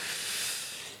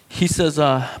 He says,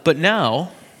 but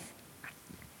now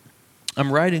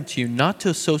I'm writing to you not to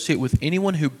associate with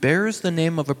anyone who bears the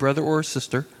name of a brother or a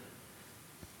sister.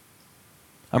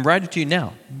 I'm writing to you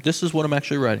now. This is what I'm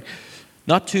actually writing.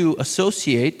 Not to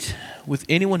associate with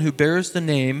anyone who bears the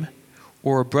name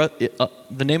or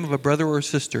the name of a brother or a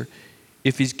sister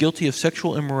if he's guilty of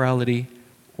sexual immorality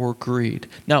or greed.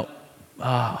 Now,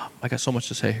 I got so much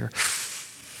to say here.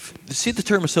 See the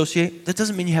term associate? That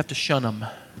doesn't mean you have to shun them.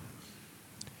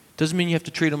 It doesn't mean you have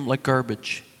to treat them like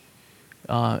garbage.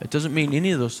 It doesn't mean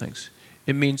any of those things.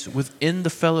 It means within the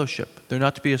fellowship. They're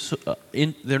not to be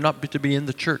they're not to be in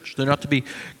the church. They're not to be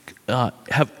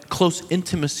have close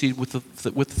intimacy with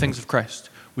the things of Christ,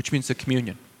 which means the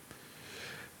communion,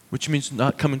 which means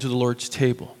not coming to the Lord's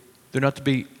table. They're not to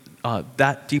be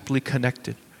that deeply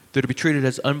connected. They're to be treated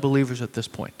as unbelievers at this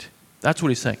point. That's what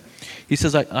he's saying. He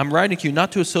says, I'm writing to you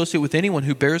not to associate with anyone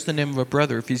who bears the name of a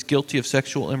brother if he's guilty of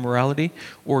sexual immorality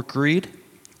or greed,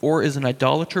 or is an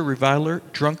idolater, reviler,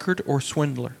 drunkard, or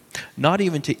swindler. Not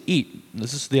even to eat,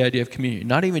 this is the idea of communion,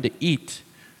 not even to eat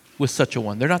with such a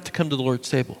one. They're not to come to the Lord's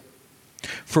table.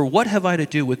 For what have I to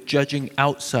do with judging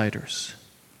outsiders?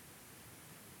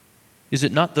 Is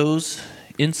it not those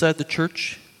inside the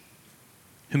church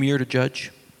whom you're to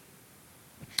judge?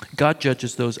 God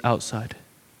judges those outside.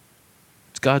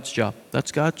 It's God's job.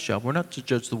 That's God's job. We're not to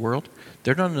judge the world.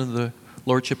 They're not under the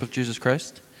lordship of Jesus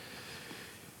Christ.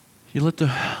 You let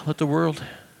the world,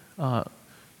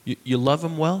 you love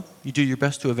them well, you do your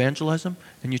best to evangelize them,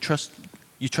 and you trust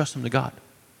them to God.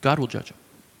 God will judge them.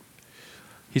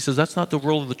 He says that's not the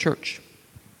role of the church.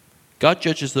 God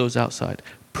judges those outside.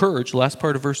 Purge, last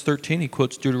part of verse 13, he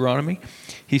quotes Deuteronomy.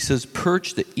 He says,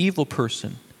 purge the evil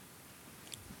person.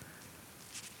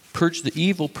 Purge the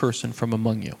evil person from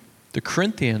among you. The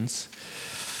Corinthians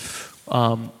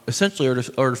essentially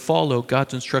are to follow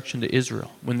God's instruction to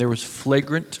Israel when there was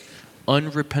flagrant,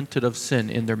 unrepented of sin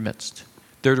in their midst.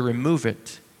 They're to remove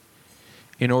it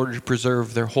in order to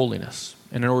preserve their holiness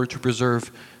and in order to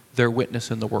preserve their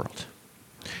witness in the world.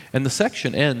 And the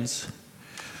section ends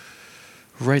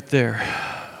right there.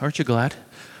 Aren't you glad?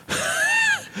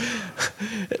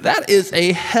 That is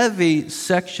a heavy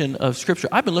section of Scripture.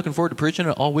 I've been looking forward to preaching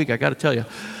it all week, I got to tell you.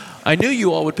 I knew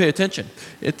you all would pay attention.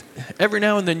 Every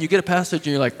now and then you get a passage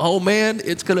and you're like, oh man,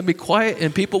 it's going to be quiet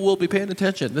and people will be paying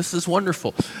attention. This is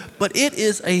wonderful. But it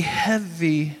is a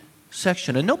heavy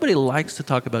section, and nobody likes to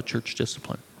talk about church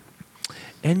discipline.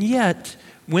 And yet,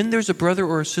 when there's a brother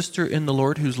or a sister in the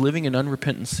Lord who's living in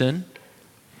unrepentant sin,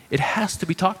 it has to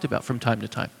be talked about from time to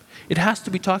time. It has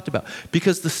to be talked about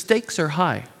because the stakes are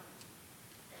high.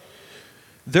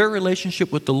 Their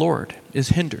relationship with the Lord is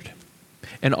hindered.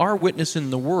 And our witness in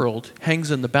the world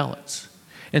hangs in the balance.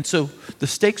 And so the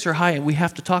stakes are high and we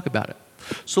have to talk about it.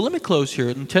 So let me close here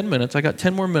in 10 minutes. I got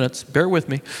 10 more minutes. Bear with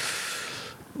me.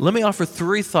 Let me offer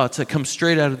 3 thoughts that come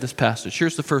straight out of this passage.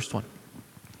 Here's the first one.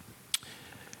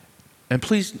 And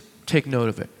please take note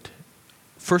of it.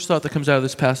 First thought that comes out of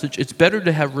this passage, it's better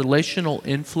to have relational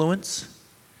influence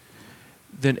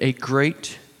than a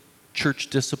great church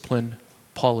discipline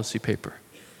policy paper.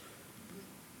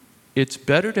 It's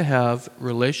better to have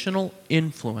relational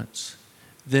influence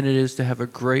than it is to have a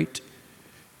great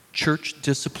church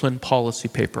discipline policy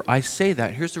paper. I say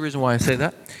that. Here's the reason why I say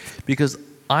that. Because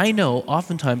I know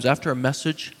oftentimes after a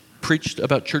message preached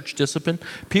about church discipline,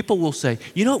 people will say,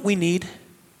 you know what we need?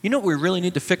 You know what we really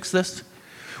need to fix this?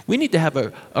 We need to have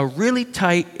a really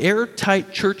tight,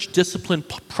 airtight church discipline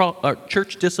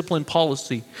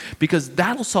policy, because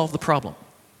that'll solve the problem.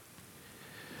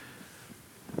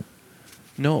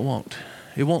 No, it won't.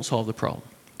 It won't solve the problem.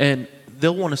 And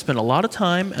they'll want to spend a lot of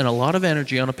time and a lot of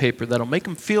energy on a paper that'll make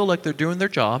them feel like they're doing their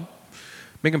job,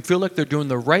 make them feel like they're doing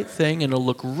the right thing, and it'll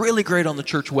look really great on the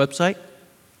church website.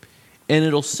 And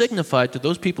it'll signify to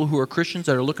those people who are Christians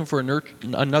that are looking for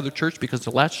another church because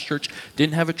the last church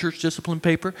didn't have a church discipline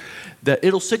paper, that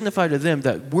it'll signify to them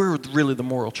that we're really the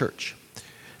moral church.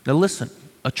 Now listen,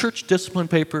 a church discipline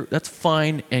paper, that's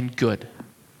fine and good.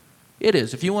 It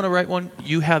is. If you want to write one,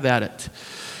 you have at it.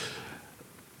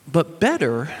 But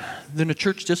better than a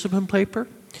church discipline paper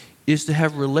is to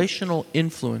have relational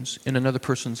influence in another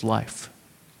person's life,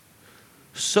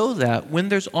 so that when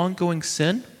there's ongoing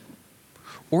sin,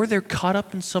 or they're caught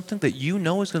up in something that you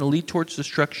know is going to lead towards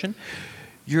destruction,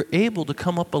 you're able to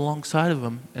come up alongside of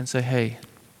them and say, hey,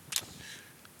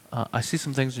 I see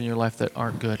some things in your life that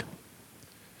aren't good.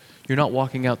 You're not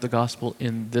walking out the gospel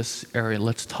in this area.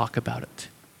 Let's talk about it.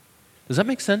 Does that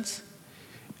make sense?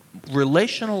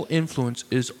 Relational influence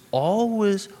is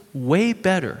always way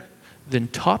better than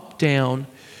top-down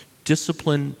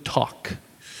discipline talk.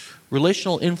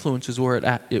 Relational influence is where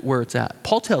it's at.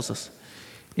 Paul tells us,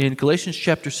 in Galatians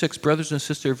chapter 6, brothers and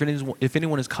sisters, if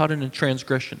anyone is caught in a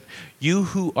transgression, you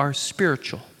who are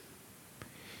spiritual,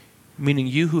 meaning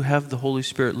you who have the Holy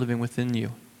Spirit living within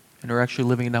you and are actually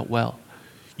living it out well,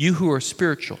 you who are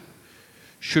spiritual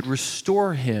should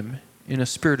restore him in a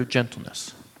spirit of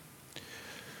gentleness.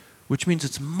 Which means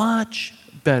it's much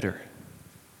better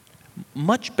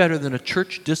than a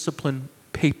church discipline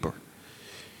paper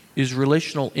is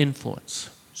relational influence,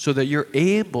 so that you're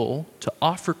able to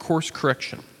offer course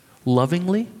correction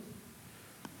lovingly,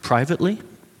 privately,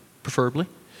 preferably,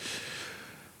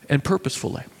 and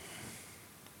purposefully.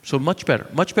 So much better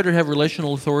to have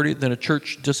relational authority than a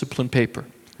church discipline paper.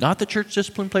 Not the church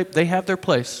discipline paper, they have their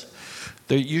place.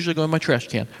 They usually go in my trash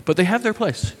can, but they have their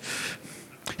place.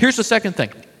 Here's the second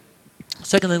thing.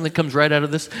 Second thing that comes right out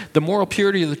of this, the moral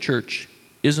purity of the church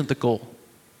isn't the goal.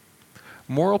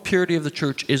 Moral purity of the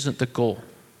church isn't the goal.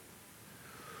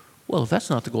 Well, if that's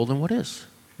not the goal, then what is?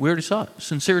 We already saw it.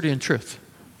 Sincerity and truth.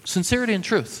 Sincerity and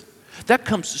truth. That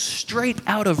comes straight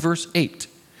out of verse 8.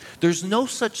 There's no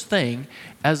such thing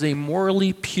as a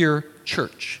morally pure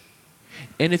church.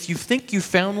 And if you think you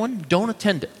found one, don't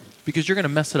attend it, because you're going to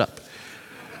mess it up.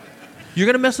 You're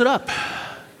going to mess it up.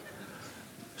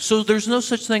 So there's no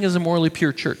such thing as a morally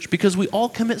pure church, because we all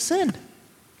commit sin.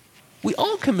 We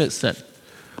all commit sin.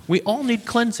 We all need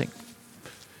cleansing.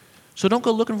 So don't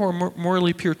go looking for a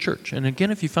morally pure church. And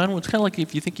again, if you find one, it's kind of like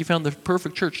if you think you found the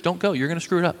perfect church, don't go. You're going to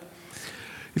screw it up.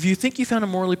 If you think you found a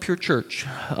morally pure church,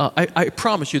 I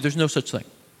promise you there's no such thing.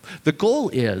 The goal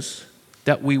is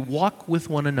that we walk with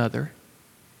one another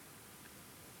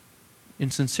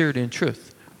in sincerity and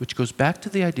truth, which goes back to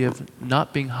the idea of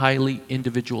not being highly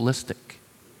individualistic.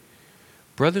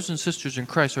 Brothers and sisters in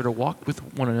Christ are to walk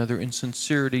with one another in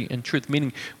sincerity and truth,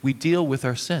 meaning we deal with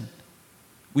our sin.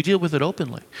 We deal with it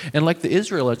openly. And like the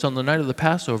Israelites on the night of the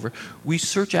Passover, we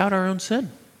search out our own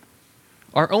sin.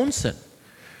 Our own sin.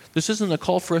 This isn't a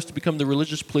call for us to become the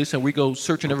religious police and we go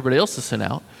searching everybody else's sin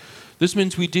out. This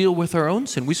means we deal with our own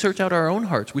sin. We search out our own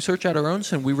hearts. We search out our own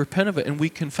sin. We repent of it, and we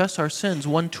confess our sins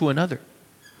one to another,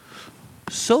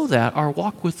 so that our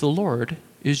walk with the Lord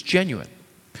is genuine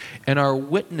and our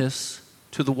witness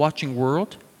to the watching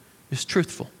world is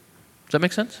truthful. Does that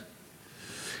make sense?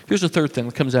 Here's the third thing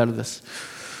that comes out of this.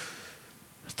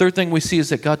 The third thing we see is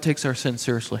that God takes our sin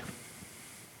seriously.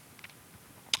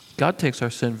 God takes our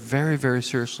sin very, very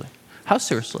seriously. How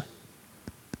seriously?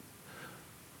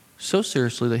 So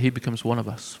seriously that he becomes one of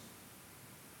us.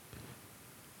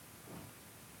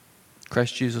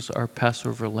 Christ Jesus, our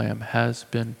Passover lamb, has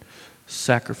been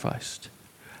sacrificed.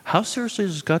 How seriously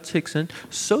does God take sin?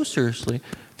 So seriously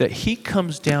that he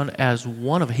comes down as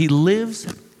one of us. He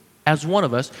lives as one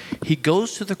of us. He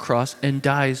goes to the cross and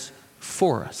dies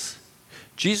for us.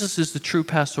 Jesus is the true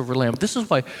Passover lamb. This is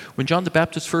why when John the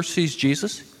Baptist first sees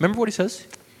Jesus, remember what he says?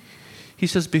 He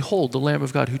says, "Behold, the Lamb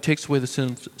of God who takes away the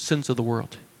sins of the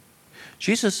world."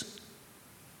 Jesus,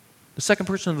 the second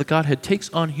person of the Godhead, takes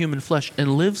on human flesh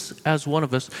and lives as one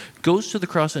of us, goes to the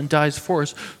cross and dies for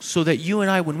us, so that you and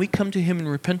I, when we come to him in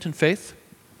repentant faith,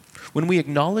 when we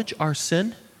acknowledge our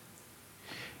sin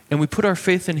and we put our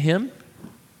faith in him,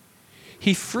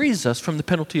 he frees us from the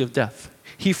penalty of death.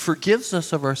 He forgives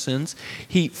us of our sins.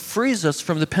 He frees us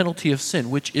from the penalty of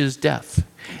sin, which is death.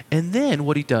 And then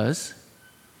what he does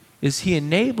is he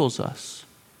enables us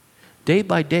day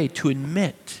by day to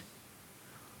admit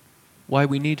why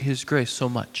we need his grace so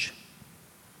much.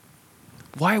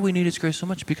 Why we need his grace so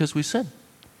much? Because we sin.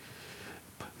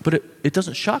 But it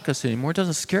doesn't shock us anymore. It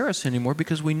doesn't scare us anymore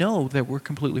because we know that we're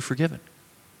completely forgiven.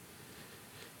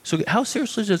 So how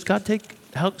seriously does God take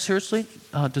our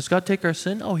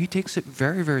sin? Oh, he takes it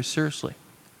very, very seriously.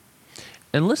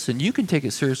 And listen, you can take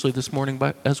it seriously this morning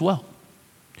as well.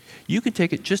 You can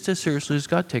take it just as seriously as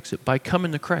God takes it by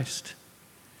coming to Christ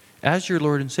as your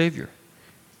Lord and Savior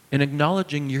and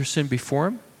acknowledging your sin before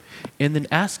him and then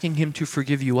asking him to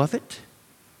forgive you of it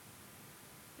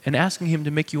and asking him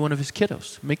to make you one of his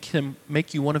kiddos,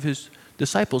 make you one of his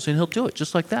disciples, and he'll do it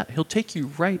just like that. He'll take you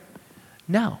right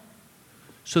now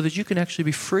so that you can actually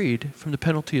be freed from the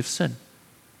penalty of sin.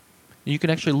 And you can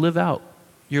actually live out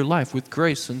your life with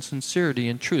grace and sincerity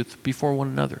and truth before one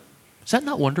another. Is that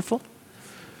not wonderful?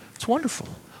 It's wonderful.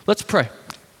 Let's pray,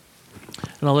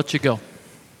 and I'll let you go.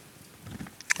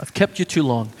 I've kept you too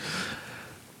long.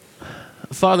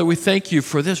 Father, we thank you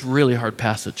for this really hard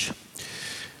passage.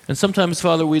 And sometimes,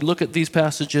 Father, we look at these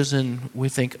passages and we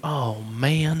think, oh,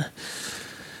 man.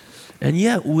 And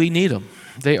yet we need them.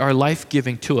 They are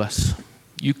life-giving to us.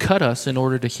 You cut us in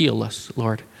order to heal us,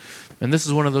 Lord. And this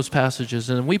is one of those passages.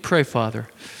 And we pray, Father,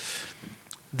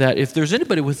 that if there's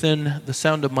anybody within the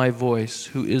sound of my voice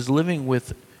who is living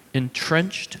with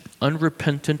entrenched,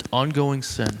 unrepentant, ongoing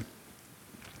sin,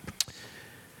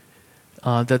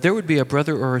 that there would be a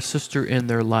brother or a sister in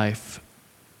their life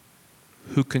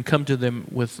who can come to them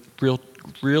with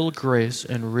real grace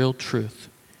and real truth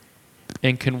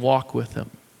and can walk with them,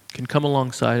 can come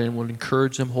alongside and will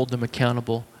encourage them, hold them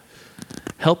accountable,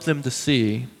 help them to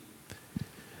see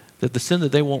that the sin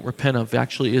that they won't repent of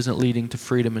actually isn't leading to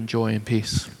freedom and joy and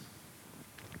peace.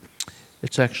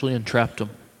 It's actually entrapped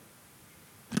them.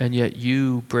 And yet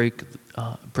you break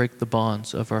the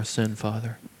bonds of our sin,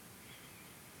 Father.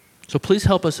 So please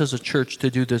help us as a church to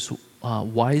do this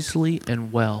wisely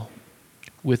and well,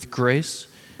 with grace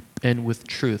and with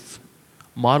truth,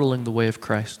 modeling the way of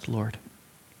Christ, Lord.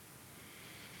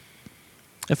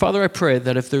 And Father, I pray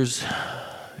that if there's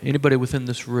anybody within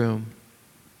this room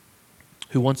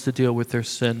who wants to deal with their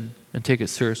sin and take it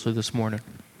seriously this morning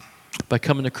by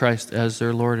coming to Christ as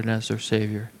their Lord and as their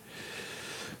Savior,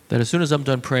 that as soon as I'm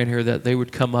done praying here, that they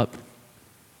would come up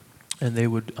and they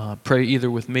would pray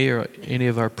either with me or any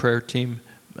of our prayer team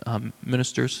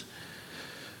ministers,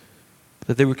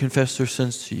 that they would confess their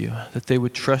sins to you, that they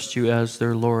would trust you as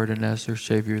their Lord and as their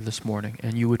Savior this morning,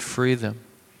 and you would free them,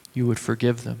 you would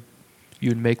forgive them, you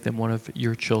would make them one of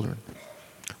your children.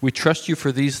 We trust you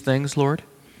for these things, Lord.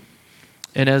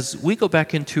 And as we go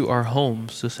back into our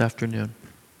homes this afternoon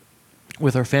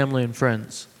with our family and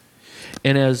friends,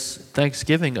 and as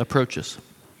Thanksgiving approaches,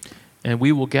 and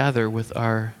we will gather with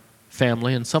our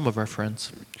family and some of our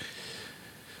friends,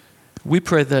 we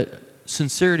pray that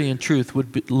sincerity and truth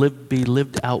would be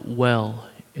lived out well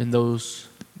in those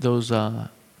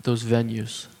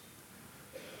venues,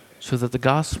 so that the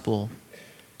gospel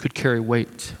could carry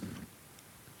weight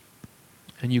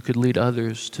and you could lead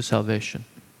others to salvation.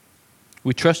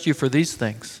 We trust you for these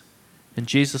things. In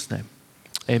Jesus' name,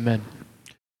 amen.